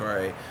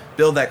repository,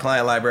 build that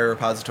client library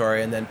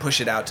repository, and then push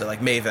it out to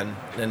like Maven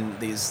and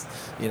these,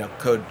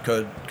 code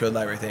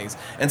library things.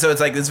 And so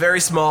it's like this very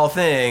small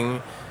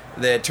thing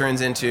that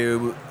turns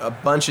into a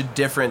bunch of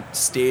different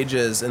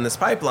stages in this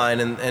pipeline.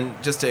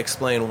 And just to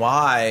explain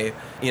why,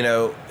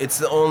 it's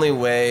the only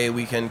way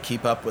we can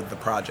keep up with the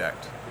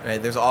project.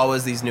 Right? There's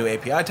always these new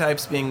API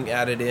types being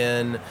added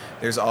in.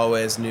 There's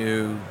always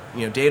new,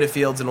 data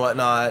fields and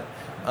whatnot.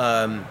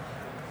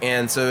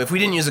 And so if we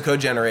didn't use a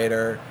code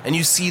generator, and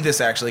you see this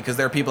actually, because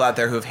there are people out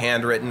there who have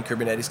handwritten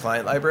Kubernetes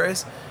client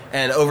libraries,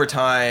 and over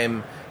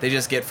time, they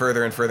just get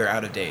further and further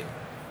out of date.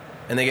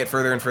 And they get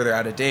further and further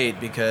out of date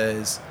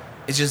because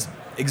it's just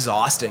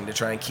exhausting to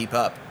try and keep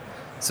up.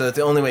 So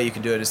the only way you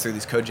can do it is through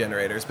these code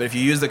generators. But if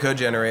you use the code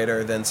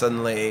generator, then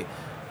suddenly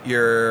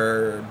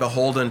you're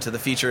beholden to the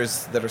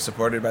features that are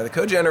supported by the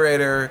code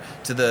generator,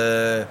 to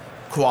the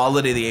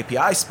quality of the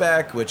API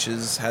spec, which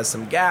has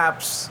some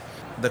gaps,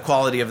 the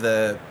quality of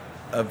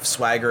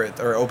Swagger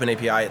or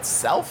OpenAPI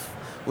itself,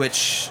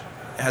 which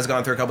has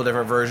gone through a couple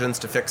different versions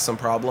to fix some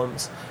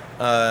problems.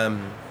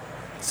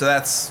 So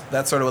that's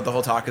sort of what the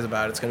whole talk is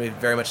about. It's going to be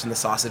very much in the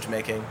sausage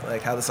making,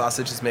 like how the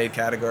sausage is made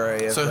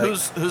category. So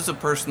who's the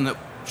person that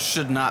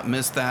should not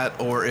miss that,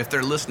 or if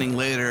they're listening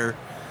later,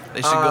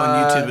 they should go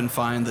on YouTube and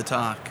find the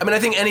talk? I mean, I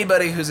think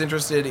anybody who's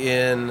interested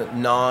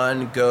in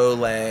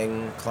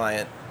non-Golang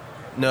client,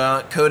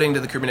 not coding to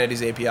the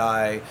Kubernetes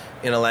API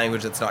in a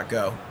language that's not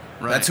Go.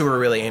 Right. That's who we're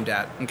really aimed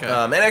at. Okay.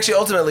 And actually,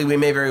 ultimately, we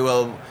may very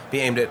well be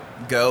aimed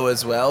at Go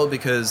as well,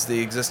 because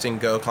the existing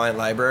Go client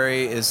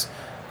library is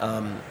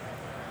a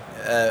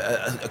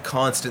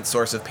constant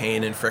source of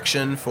pain and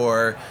friction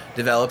for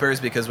developers,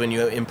 because when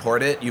you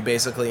import it, you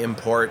basically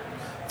import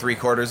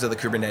 3/4 of the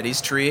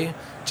Kubernetes tree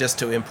just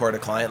to import a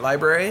client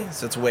library,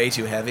 so it's way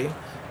too heavy.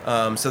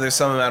 So there's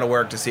some amount of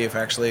work to see if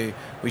actually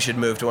we should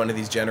move to one of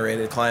these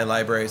generated client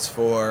libraries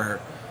for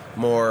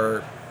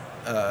more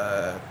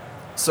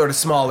sort of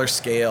smaller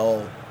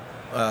scale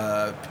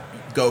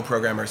Go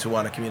programmers who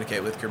want to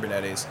communicate with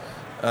Kubernetes.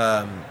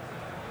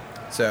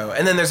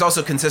 And then there's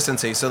also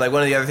consistency. So like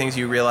one of the other things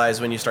you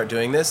realize when you start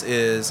doing this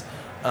is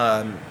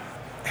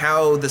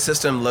how the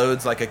system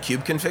loads like a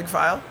kubeconfig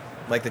file,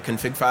 like the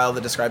config file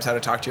that describes how to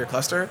talk to your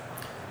cluster.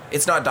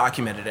 It's not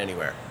documented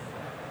anywhere,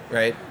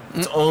 right?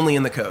 It's only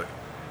in the code,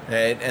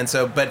 right? And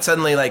so, but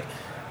suddenly like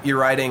you're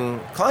writing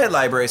client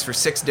libraries for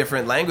 6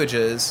 different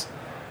languages,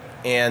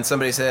 and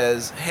somebody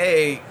says,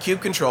 hey,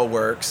 kube control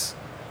works,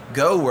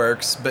 Go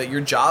works, but your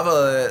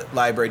Java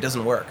library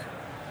doesn't work,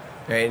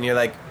 right? And you're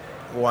like,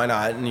 why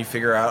not? And you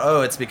figure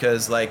out, it's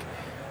because like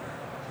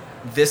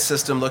this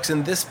system looks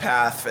in this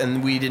path,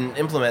 and we didn't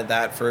implement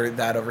that for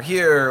that over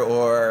here,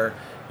 or,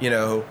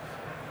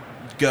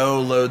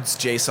 Go loads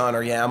JSON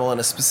or YAML in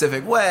a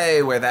specific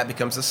way where that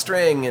becomes a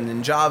string, and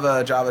in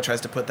Java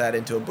tries to put that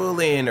into a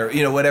Boolean,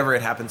 or, whatever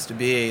it happens to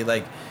be.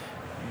 Like,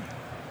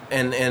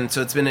 and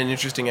so it's been an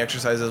interesting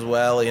exercise as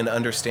well in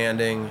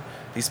understanding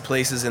these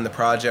places in the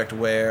project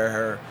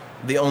where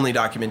the only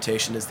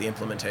documentation is the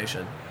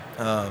implementation,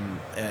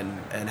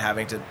 and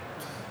having to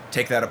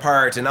take that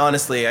apart. And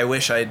honestly, I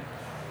wish I'd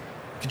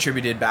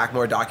contributed back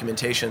more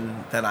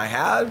documentation than I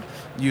had.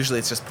 Usually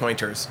it's just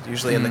pointers.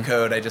 Usually in the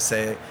code I just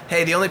say,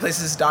 hey, the only place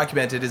this is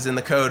documented is in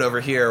the code over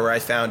here where I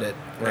found it,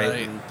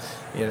 right? And,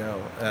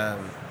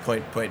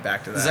 point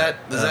back to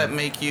that. Does that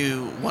make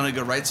you want to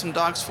go write some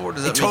docs for?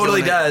 Does that it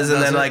totally does.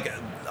 And then it?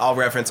 I'll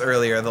reference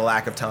earlier the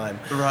lack of time.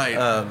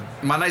 Right.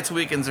 My nights and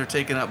weekends are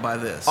taken up by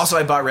this. Also,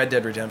 I bought Red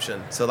Dead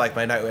Redemption, so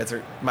my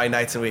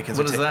nights and weekends.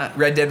 What is that?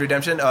 Red Dead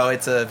Redemption? Oh,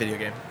 it's a video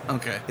game.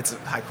 Okay. It's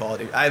high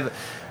quality.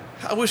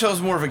 I wish I was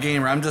more of a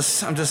gamer. I'm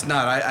just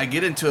not. I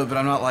get into it, but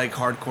I'm not like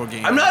hardcore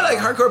gamer. I'm not like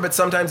hardcore, but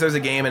sometimes there's a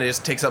game and it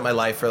just takes up my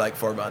life for like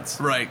 4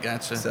 months. Right,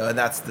 gotcha. So, and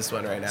that's this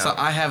one right now. So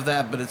I have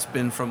that, but it's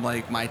been from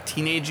like my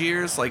teenage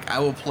years. Like I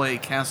will play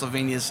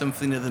Castlevania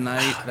Symphony of the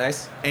Night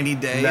Nice. any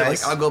day.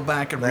 Nice. Like I'll go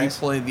back and Nice.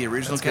 replay the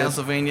original That's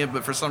good. Castlevania,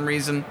 but for some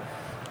reason,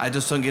 I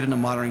just don't get into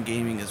modern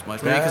gaming as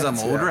much. Maybe because I'm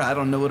That's- older. yeah. I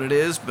don't know what it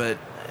is, but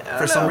I for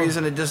don't some know.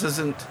 reason, it just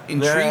doesn't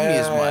intrigue me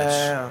as much.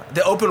 Yeah.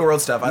 The open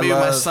world stuff, Maybe I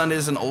love. my son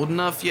isn't old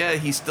enough yet.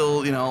 He's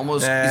still,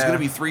 almost. Yeah. He's going to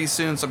be 3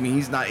 soon. So I mean,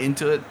 he's not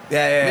into it.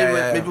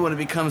 Maybe when it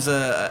becomes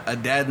a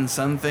dad and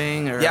son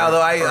thing, or Yeah,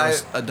 although or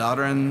a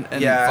daughter and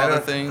father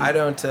thing. I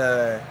don't.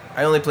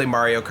 I only play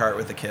Mario Kart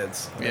with the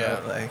kids. Yeah.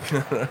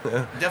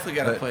 Definitely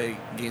got to But- play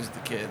games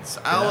with the kids.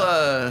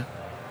 I'll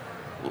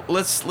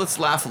let's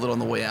laugh a little on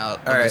the way out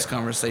of All right. this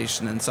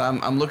conversation. And so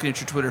I'm looking at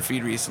your Twitter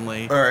feed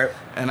recently. All right.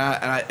 And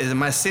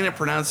am I saying it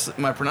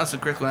am I pronouncing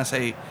it correctly when I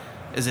say,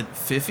 is it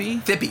Fiffy?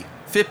 Fippy.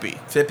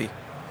 Fippy.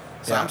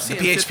 So Yeah. I'm The seeing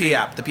PHP Fippy.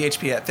 app. The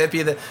PHP app.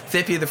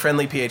 Fippy, the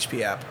friendly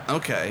PHP app.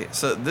 Okay,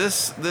 so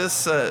this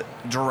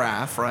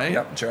giraffe, right?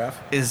 Yep. Giraffe.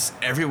 Is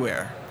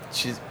everywhere.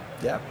 She's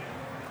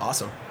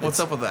awesome. What's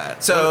up with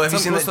that? So have you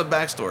seen what's the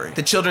backstory?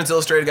 The Children's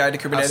Illustrated Guide to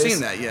Kubernetes? I've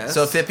seen that, yes.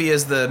 So Fippy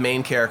is the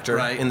main character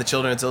Right. in the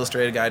Children's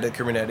Illustrated Guide to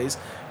Kubernetes.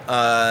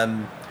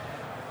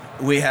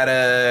 We had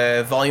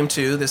a volume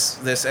 2 this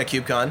at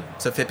KubeCon.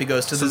 So Fippy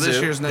goes to the this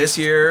zoo. year's next This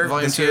year,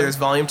 volume this year 2? there's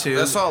volume 2.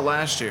 I saw it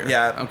last year.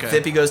 Yeah. Okay.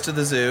 Fippy goes to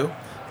the zoo,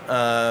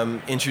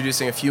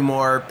 introducing a few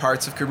more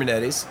parts of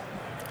Kubernetes,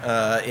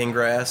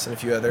 ingress and a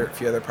few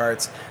other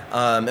parts.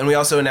 And we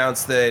also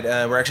announced that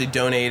we're actually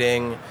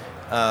donating.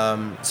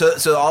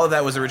 So all of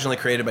that was originally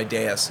created by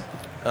Deus,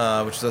 which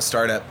was a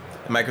startup.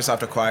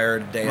 Microsoft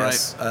acquired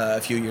Deus a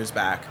few years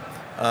back,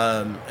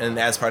 and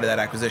as part of that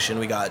acquisition,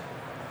 we got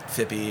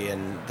Fippy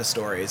and the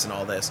stories and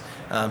all this.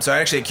 So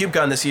actually at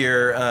KubeCon this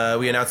year,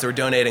 we announced that we're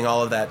donating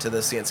all of that to the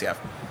CNCF.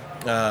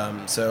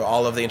 So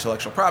all of the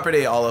intellectual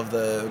property, all of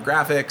the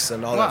graphics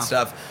and all Wow. that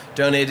stuff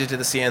donated to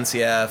the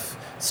CNCF.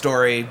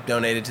 Story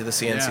donated to the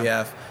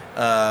CNCF.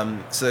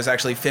 So there's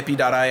actually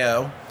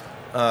Fippy.io.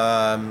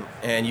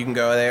 And you can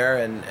go there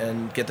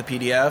and get the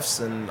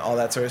PDFs and all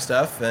that sort of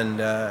stuff. And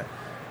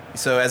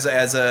so as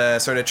a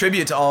sort of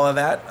tribute to all of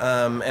that,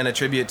 and a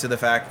tribute to the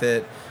fact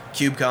that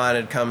KubeCon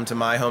had come to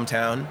my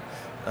hometown.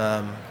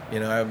 I'm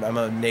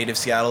a native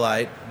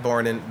Seattleite,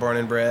 born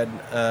and bred.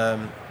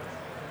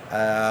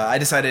 I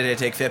decided to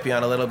take Fippy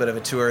on a little bit of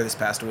a tour this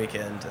past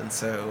weekend, and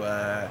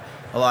so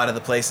a lot of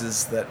the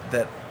places that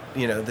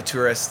the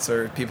tourists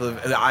or people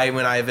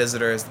when I have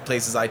visitors, the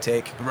places I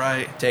take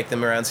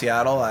them around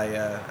Seattle.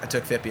 I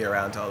took Fippy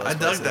around to all those I dug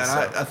places.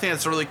 that. So. I think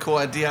it's a really cool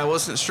idea. I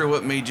wasn't sure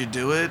what made you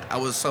do it. I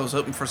was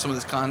hoping for some of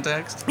this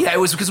context. Yeah, it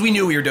was because we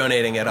knew we were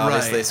donating it,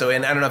 obviously. Right. So,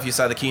 and I don't know if you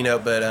saw the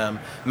keynote, but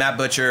Matt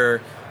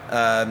Butcher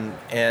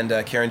and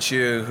Karen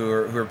Chu, who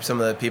are some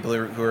of the people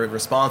who are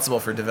responsible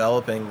for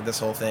developing this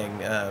whole thing,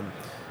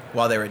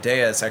 while they were at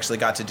Deus, actually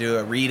got to do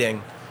a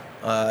reading.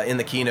 In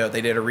the keynote,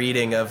 they did a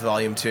reading of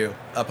Volume 2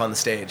 up on the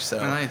stage. So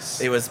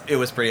nice. It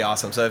was pretty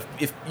awesome. So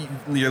if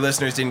your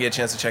listeners didn't get a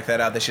chance to check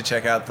that out, they should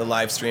check out the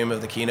live stream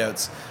of the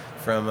keynotes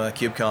from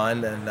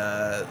KubeCon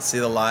and see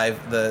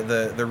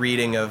the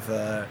reading of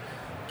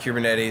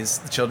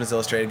Kubernetes, the Children's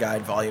Illustrated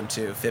Guide, Volume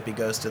 2. Fippy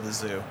goes to the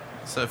zoo.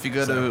 So if you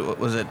go to, what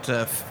was it,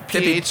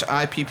 phippy.io.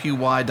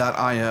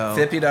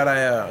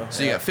 Fippy.io.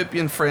 So you got Fippy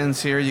and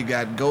friends here. You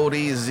got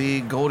Goldie,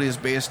 Z. Goldie is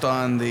based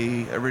on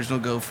the original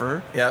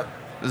Gopher. Yep.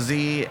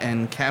 Z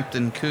and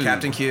Captain Cube.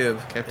 Captain Cube.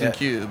 Captain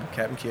Cube.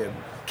 Captain Cube.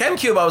 Captain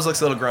Cube always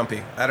looks a little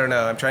grumpy. I don't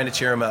know. I'm trying to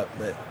cheer him up,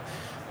 but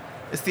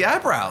It's the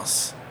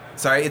eyebrows.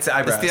 sorry, it's the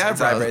eyebrows. It's the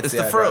eyebrows. It's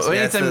the furrow. eyebrows.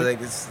 Yeah, it's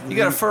Anytime the, you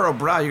got a furrow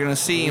brow, you're gonna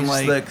see him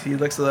like. he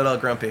looks a little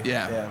grumpy.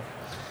 Yeah.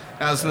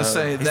 I was gonna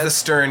say he's the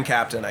stern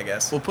captain, I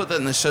guess. we'll put that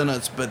in the show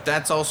notes, but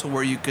that's also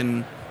where you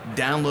can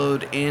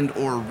download and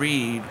or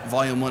read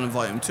Volume 1 and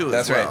Volume 2 as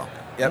That's well. right.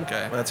 Yep.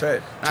 Okay. That's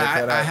right. Check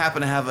that out. I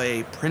happen to have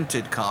a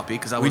printed copy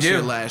because I We was do.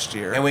 here last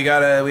year. And we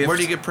got Where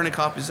do you get printed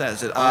copies at?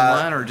 Is it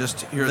online or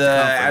just here at the the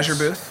conference? Azure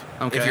booth?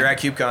 Okay. If you're at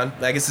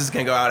KubeCon, I guess this is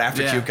gonna go out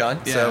after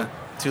KubeCon, so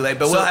too late.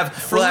 But So we'll have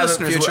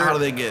listeners, a future. how do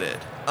they get it?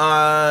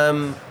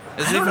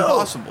 Is it even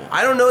possible?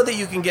 I don't know that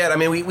you can get. I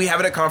mean, we have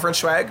it at Conference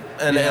Swag,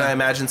 and I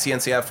imagine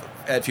CNCF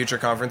at future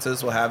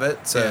conferences will have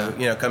it. So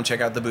come check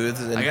out the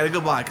booths. And I gotta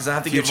go by because I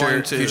have to get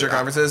one to future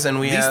conferences,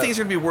 and these things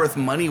are gonna be worth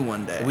money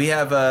one day. We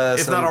have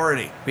if not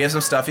already. We have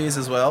some stuffies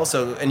as well.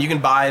 So and you can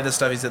buy the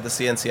stuffies at the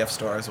CNCF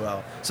store as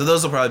well. So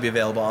those will probably be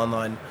available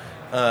online.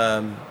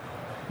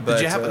 But,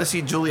 did you happen to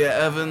see Julia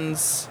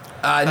Evans?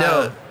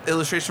 No.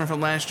 Illustration from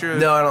last year.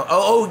 No, I don't.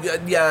 Oh,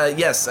 yeah.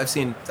 Yes, I've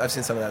seen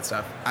some of that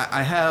stuff.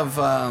 I have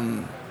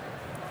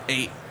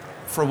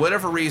for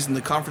whatever reason,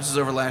 the conference was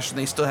over last year, and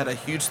they still had a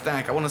huge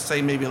stack. I want to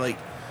say maybe like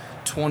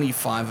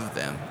 25 of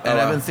them. And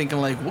I've been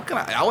thinking, like, what can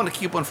I want to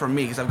keep one for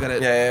me because I've got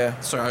it. Yeah.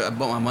 Sorry, I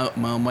bought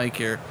my own mic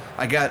here.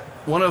 I got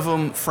one of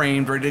them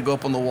framed, ready to go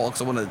up on the wall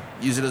because I want to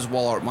use it as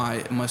wall art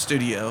in my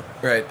studio.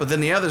 Right. But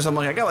then the others, I'm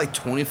like, I got like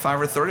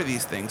 25 or 30 of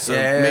these things. So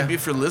maybe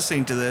if you're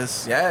listening to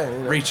this,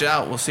 reach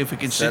out. We'll see if we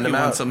can ship you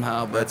one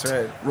somehow. But that's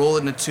right. Roll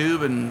it in a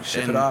tube and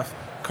ship it off.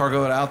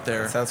 Cargo it out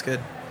there. That sounds good.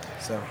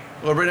 So.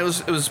 Well, Brent, it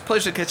was a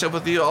pleasure to catch up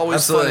with you.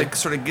 Always fun to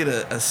sort of get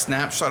a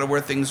snapshot of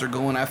where things are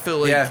going. I feel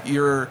like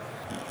you're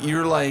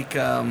like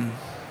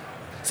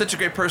such a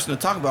great person to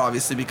talk about,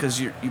 obviously,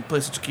 because you play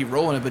such a key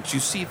role in it, but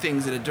you see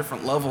things at a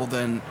different level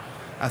than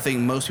I think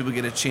most people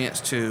get a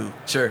chance to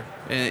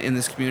in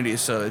this community.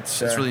 So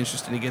it's really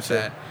interesting to get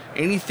that.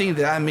 Anything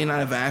that I may not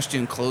have asked you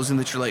in closing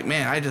that you're like,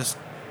 man, I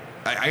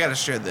got to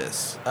share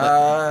this.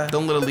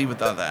 Don't let it leave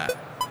without that.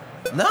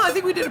 No, I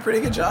think we did a pretty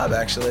good job,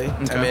 actually.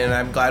 Okay. I mean,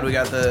 I'm glad we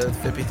got the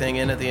Fippy thing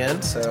in at the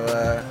end. So,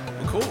 well,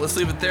 cool. Let's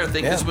leave it there.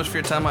 Thank you so much for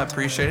your time. I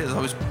appreciate it.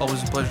 It's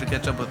always a pleasure to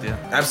catch up with you.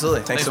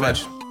 Absolutely. Thanks so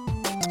much.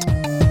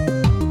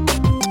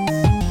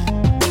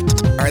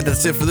 All right,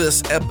 that's it for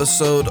this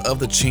episode of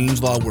the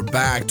Changelog. We're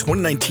back.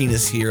 2019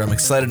 is here. I'm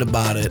excited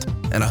about it,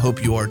 and I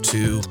hope you are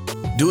too.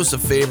 Do us a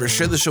favor,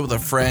 share the show with a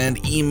friend,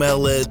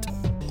 email it,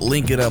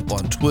 link it up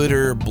on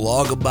Twitter,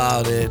 blog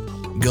about it.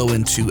 Go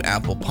into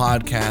Apple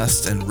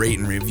Podcasts and rate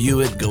and review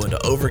it. Go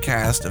into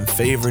Overcast and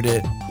favorite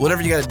it.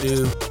 Whatever you got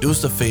to do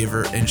us a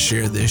favor and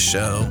share this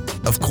show.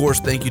 Of course,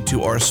 thank you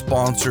to our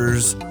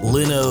sponsors,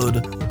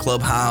 Linode,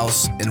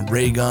 Clubhouse, and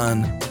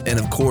Raygun. And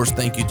of course,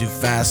 thank you to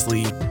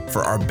Fastly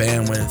for our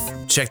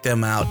bandwidth. Check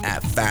them out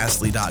at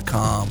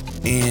fastly.com.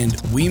 And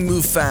we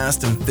move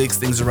fast and fix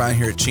things around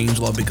here at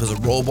Changelog because of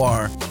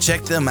Rollbar.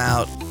 Check them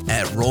out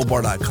at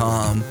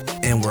rollbar.com.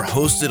 And we're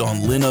hosted on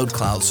Linode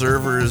Cloud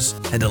servers.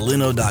 Head to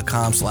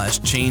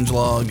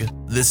linode.com/changelog.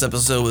 This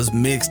episode was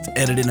mixed,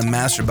 edited, and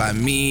mastered by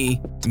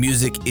me.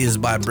 Music is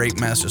by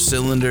Breakmaster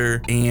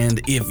Cylinder.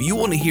 And if you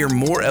want to hear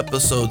more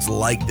episodes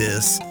like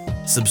this,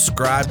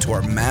 subscribe to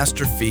our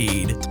master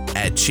feed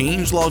at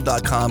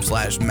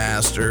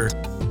changelog.com/master,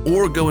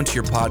 or go into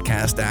your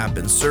podcast app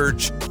and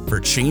search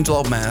for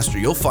Changelog Master.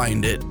 You'll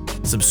find it.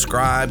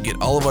 Subscribe, get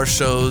all of our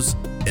shows,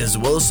 as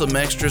well as some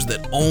extras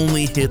that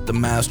only hit the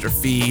master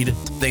feed.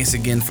 Thanks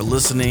again for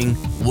listening.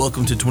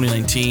 Welcome to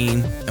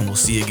 2019, and we'll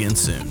see you again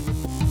soon.